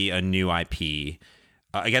will see a new IP.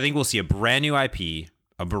 I think we'll see a brand new IP,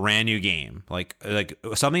 a brand new game, like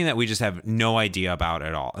something that we just have no idea about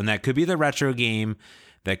at all. And that could be the retro game.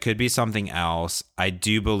 That could be something else. I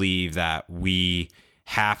do believe that we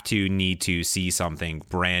need to see something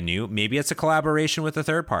brand new. Maybe it's a collaboration with a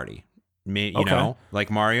third party.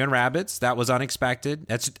 Like Mario and Rabbids. That was unexpected.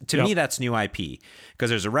 To me, that's new IP,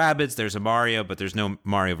 because there's a Rabbids, there's a Mario, but there's no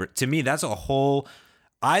Mario. To me, that's a whole.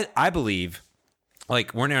 I believe.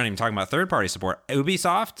 Like, we're not even talking about third-party support.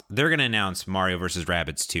 Ubisoft, they're going to announce Mario vs.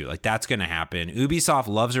 Rabbids 2. Like, that's going to happen. Ubisoft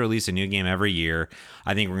loves to release a new game every year.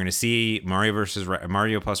 I think we're going to see Mario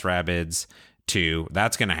plus Rabbids 2.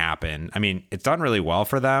 That's going to happen. I mean, it's done really well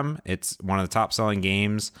for them. It's one of the top-selling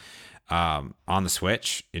games on the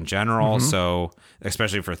Switch in general. So,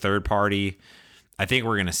 especially for third-party, I think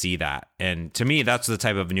we're going to see that. And to me, that's the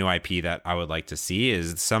type of new IP that I would like to see,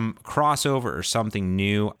 is some crossover or something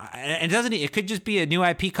new. And it could just be a new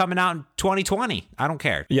IP coming out in 2020. I don't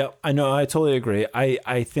care. Yep, I know. I totally agree.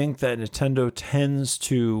 I think that Nintendo tends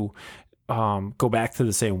to go back to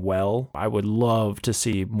the same well. I would love to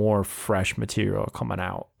see more fresh material coming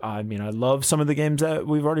out. I mean, I love some of the games that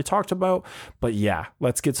we've already talked about, but yeah,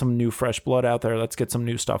 let's get some new fresh blood out there. Let's get some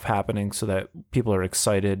new stuff happening so that people are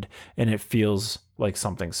excited and it feels like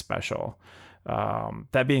something special.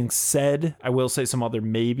 That being said, I will say some other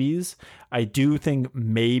maybes. I do think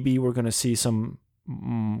maybe we're going to see some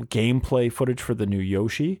gameplay footage for the new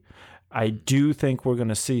Yoshi. I do think we're going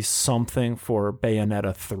to see something for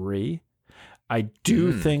Bayonetta 3. I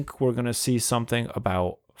do think we're going to see something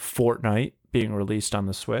about Fortnite being released on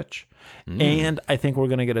the Switch. And I think we're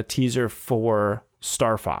going to get a teaser for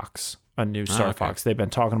Star Fox, a new Star Fox. They've been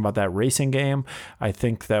talking about that racing game. I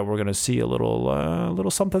think that we're going to see a little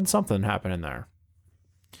something happening there.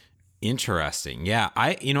 Interesting. Yeah.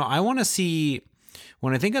 I want to see,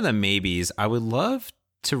 when I think of the maybes, I would love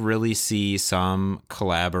to really see some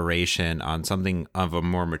collaboration on something of a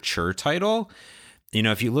more mature title.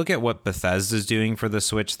 If you look at what Bethesda's doing for the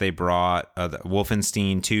Switch, they brought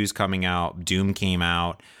Wolfenstein 2's coming out, Doom came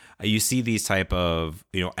out. You see these type of,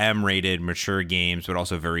 M-rated mature games, but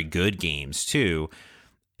also very good games too.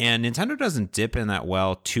 And Nintendo doesn't dip in that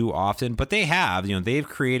well too often, but they have. They've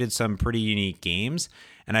created some pretty unique games.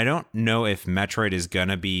 And I don't know if Metroid is going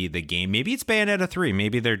to be the game. Maybe it's Bayonetta 3.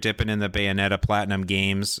 Maybe they're dipping in the Bayonetta Platinum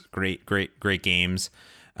games. Great games.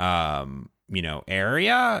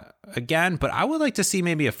 Area again, but I would like to see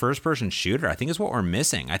maybe a first-person shooter. I think is what we're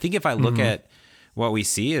missing. I think if I look at what we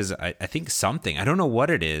see is, I think something. I don't know what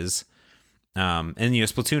it is. And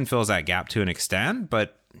Splatoon fills that gap to an extent,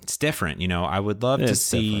 but it's different. I would love to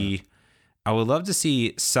see. Different. I would love to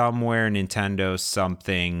see somewhere Nintendo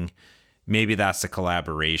something. Maybe that's a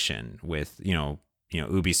collaboration with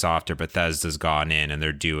Ubisoft or Bethesda's gone in and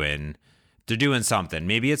they're They're doing something.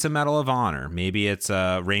 Maybe it's a Medal of Honor. Maybe it's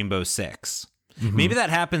a Rainbow Six. Maybe that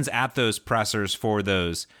happens at those pressers for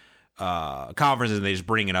those conferences, and they just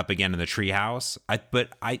bring it up again in the treehouse. But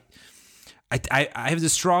I have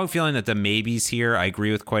this strong feeling that the maybes here, I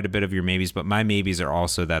agree with quite a bit of your maybes, but my maybes are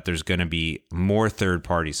also that there's going to be more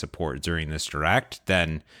third-party support during this Direct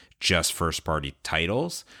than just first-party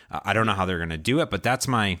titles. I don't know how they're going to do it, but that's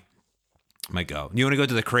my go. You want to go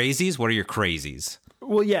to the crazies? What are your crazies?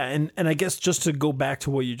 Well, yeah, and I guess just to go back to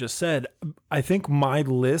what you just said, I think my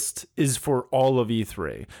list is for all of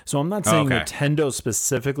E3. So I'm not saying Nintendo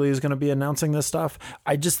specifically is going to be announcing this stuff.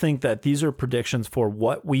 I just think that these are predictions for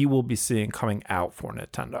what we will be seeing coming out for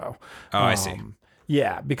Nintendo. Oh, I see.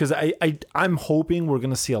 Yeah, because I'm hoping we're going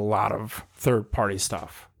to see a lot of third-party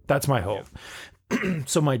stuff. That's my hope. Yeah.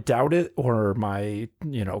 So my doubt it or my,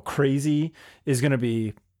 crazy is going to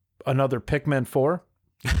be another Pikmin 4.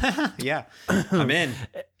 Yeah, I'm in.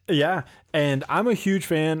 Yeah, and I'm a huge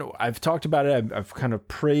fan. I've talked about it. I've kind of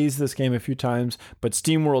praised this game a few times, but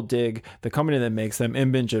SteamWorld Dig, the company that makes them,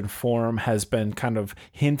 Image and Forum, has been kind of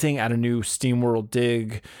hinting at a new SteamWorld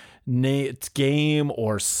Dig game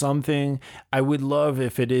or something. I would love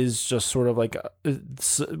if it is just sort of like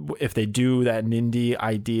if they do that Nindy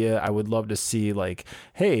idea. I would love to see like,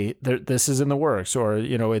 hey, this is in the works, or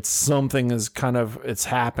it's something is kind of it's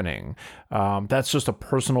happening. That's just a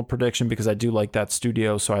personal prediction because I do like that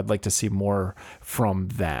studio, so I'd like to see more from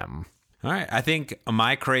them. All right, I think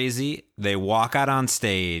my crazy. They walk out on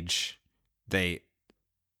stage, they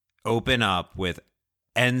open up with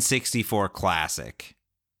N64 Classic.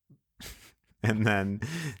 And then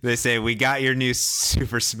they say, we got your new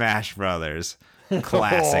Super Smash Brothers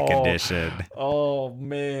Classic Edition. Oh,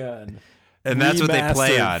 man. And that's what they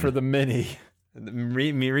play on. For the Mini.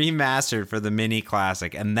 Remastered for the Mini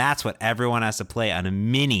Classic. And that's what everyone has to play on a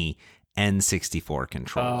Mini N64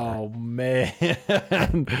 controller. Oh, man.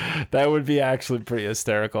 That would be actually pretty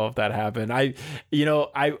hysterical if that happened.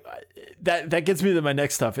 That gets me to my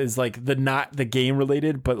next stuff is like not the game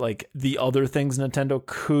related, but like the other things Nintendo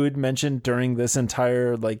could mention during this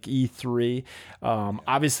entire like E3.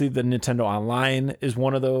 Obviously the Nintendo Online is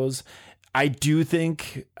one of those. I do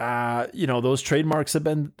think those trademarks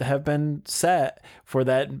have been set for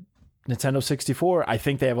that Nintendo 64. I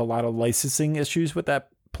think they have a lot of licensing issues with that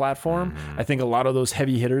platform. I think a lot of those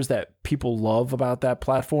heavy hitters that people love about that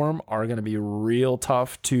platform are going to be real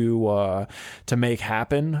tough to make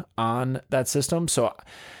happen on that system. So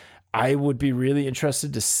I would be really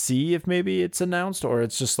interested to see if maybe it's announced or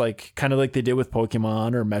it's just like kind of like they did with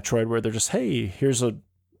Pokemon or Metroid, where they're just, hey, here's a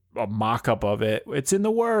mock-up of it. It's in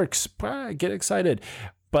the works. Get excited.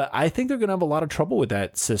 But I think they're going to have a lot of trouble with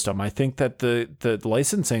that system. I think that the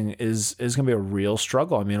licensing is going to be a real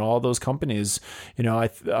struggle. I mean, all those companies, a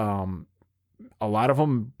lot of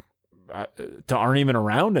them aren't even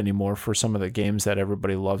around anymore for some of the games that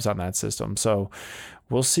everybody loves on that system. So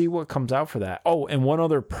we'll see what comes out for that. Oh, and one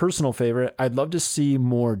other personal favorite, I'd love to see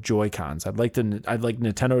more Joy-Cons. I'd like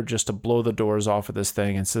Nintendo just to blow the doors off of this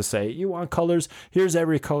thing and to say, you want colors? Here's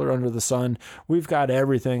every color under the sun. We've got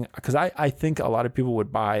everything. Because I think a lot of people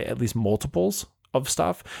would buy at least multiples of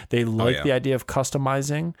stuff. They like the idea of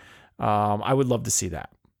customizing. I would love to see that.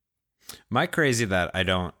 My crazy that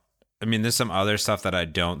there's some other stuff that I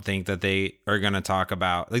don't think that they are going to talk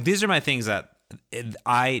about. Like, these are my things that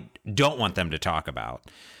I don't want them to talk about.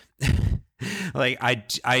 Like,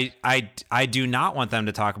 I do not want them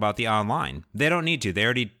to talk about the online. They don't need to. They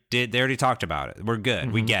already talked about it. We're good.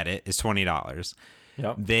 Mm-hmm. We get it. It's $20.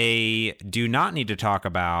 Yep. They do not need to talk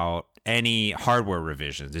about any hardware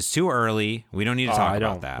revisions. It's too early. We don't need to talk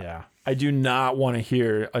about that. Yeah. I do not want to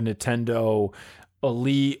hear a Nintendo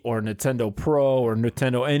Elite or Nintendo Pro or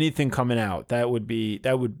Nintendo anything coming out.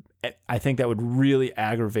 I think that would really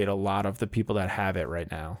aggravate a lot of the people that have it right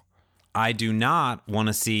now. I do not want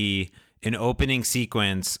to see an opening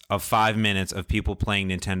sequence of 5 minutes of people playing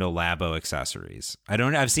Nintendo Labo accessories.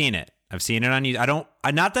 I've seen it. I've seen it on YouTube.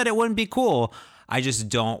 Not that it wouldn't be cool. I just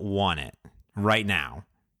don't want it right now.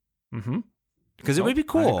 Mm-hmm. Because it would be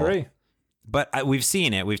cool. I agree. But we've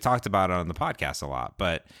seen it. We've talked about it on the podcast a lot.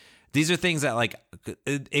 But these are things that, like,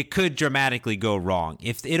 it could dramatically go wrong.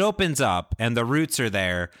 If it opens up and the Roots are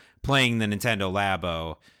there playing the Nintendo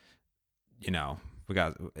Labo,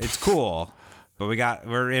 it's cool, but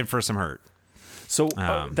we're in for some hurt. So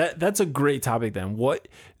that's a great topic then. What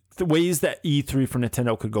the ways that E3 for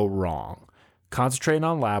Nintendo could go wrong? Concentrating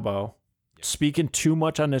on Labo, speaking too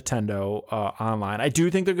much on Nintendo online. I do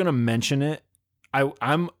think they're going to mention it.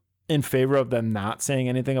 I'm in favor of them not saying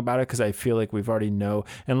anything about it because I feel like we've already know.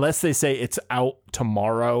 Unless they say it's out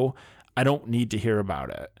tomorrow, I don't need to hear about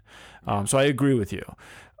it. So I agree with you.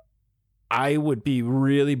 I would be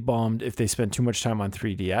really bummed if they spend too much time on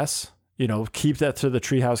 3DS. You know, keep that to the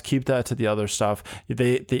Treehouse, keep that to the other stuff.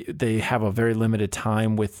 They have a very limited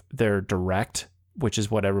time with their Direct, which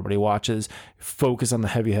is what everybody watches. Focus on the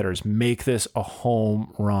heavy hitters. Make this a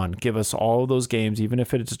home run. Give us all of those games, even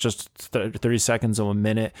if it's just 30 seconds or a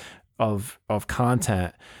minute of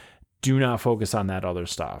content. Do not focus on that other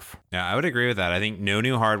stuff. Yeah, I would agree with that. I think no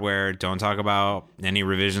new hardware. Don't talk about any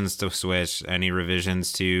revisions to Switch, any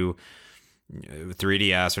revisions to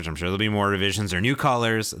 3DS, which I'm sure there'll be more revisions or new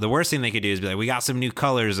colors. The worst thing they could do is be like, we got some new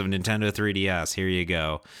colors of Nintendo 3DS. Here you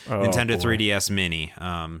go. Nintendo 3DS Mini.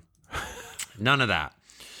 None of that.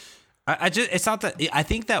 It's not that. I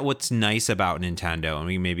think that what's nice about Nintendo, and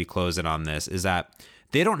we maybe close it on this, is that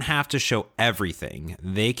they don't have to show everything.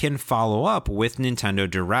 They can follow up with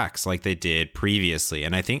Nintendo Directs like they did previously.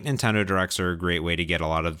 And I think Nintendo Directs are a great way to get a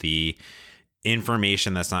lot of the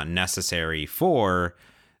information that's not necessary for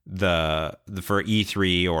for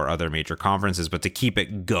E3 or other major conferences, but to keep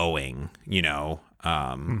it going, you know.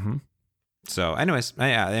 So anyways,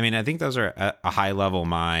 I mean, I think those are at a high level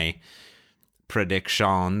my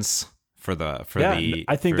predictions for the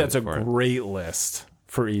I think that's a great list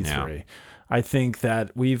for E3. Yeah. I think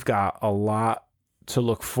that we've got a lot to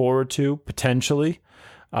look forward to potentially.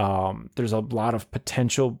 There's a lot of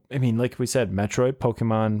potential. I mean, like we said, Metroid,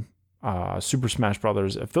 Pokemon, Super Smash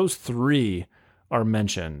Brothers. If those three are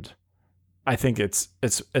mentioned, I think it's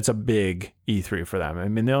a big E3 for them. I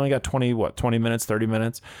mean, they only got 20 minutes, 30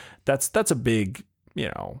 minutes. That's a big,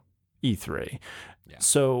 E3. Yeah.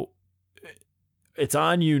 So it's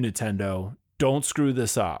on you, Nintendo. Don't screw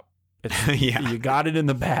this up. You got it in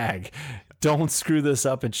the bag. Don't screw this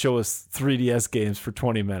up and show us 3DS games for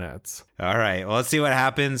 20 minutes. All right. Well, let's see what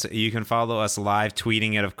happens. You can follow us live,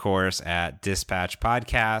 tweeting it, of course, at Dispatch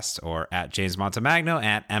Podcast or at James Montemagno,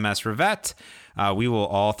 at MS Rivette. We will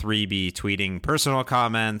all three be tweeting personal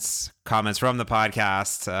comments from the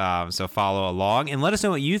podcast. So follow along and let us know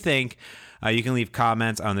what you think. You can leave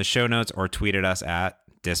comments on the show notes or tweet at us at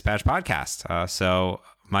Dispatch Podcast. So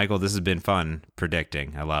Michael, this has been fun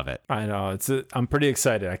predicting. I love it. I know. I'm pretty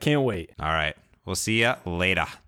excited. I can't wait. All right. We'll see you later.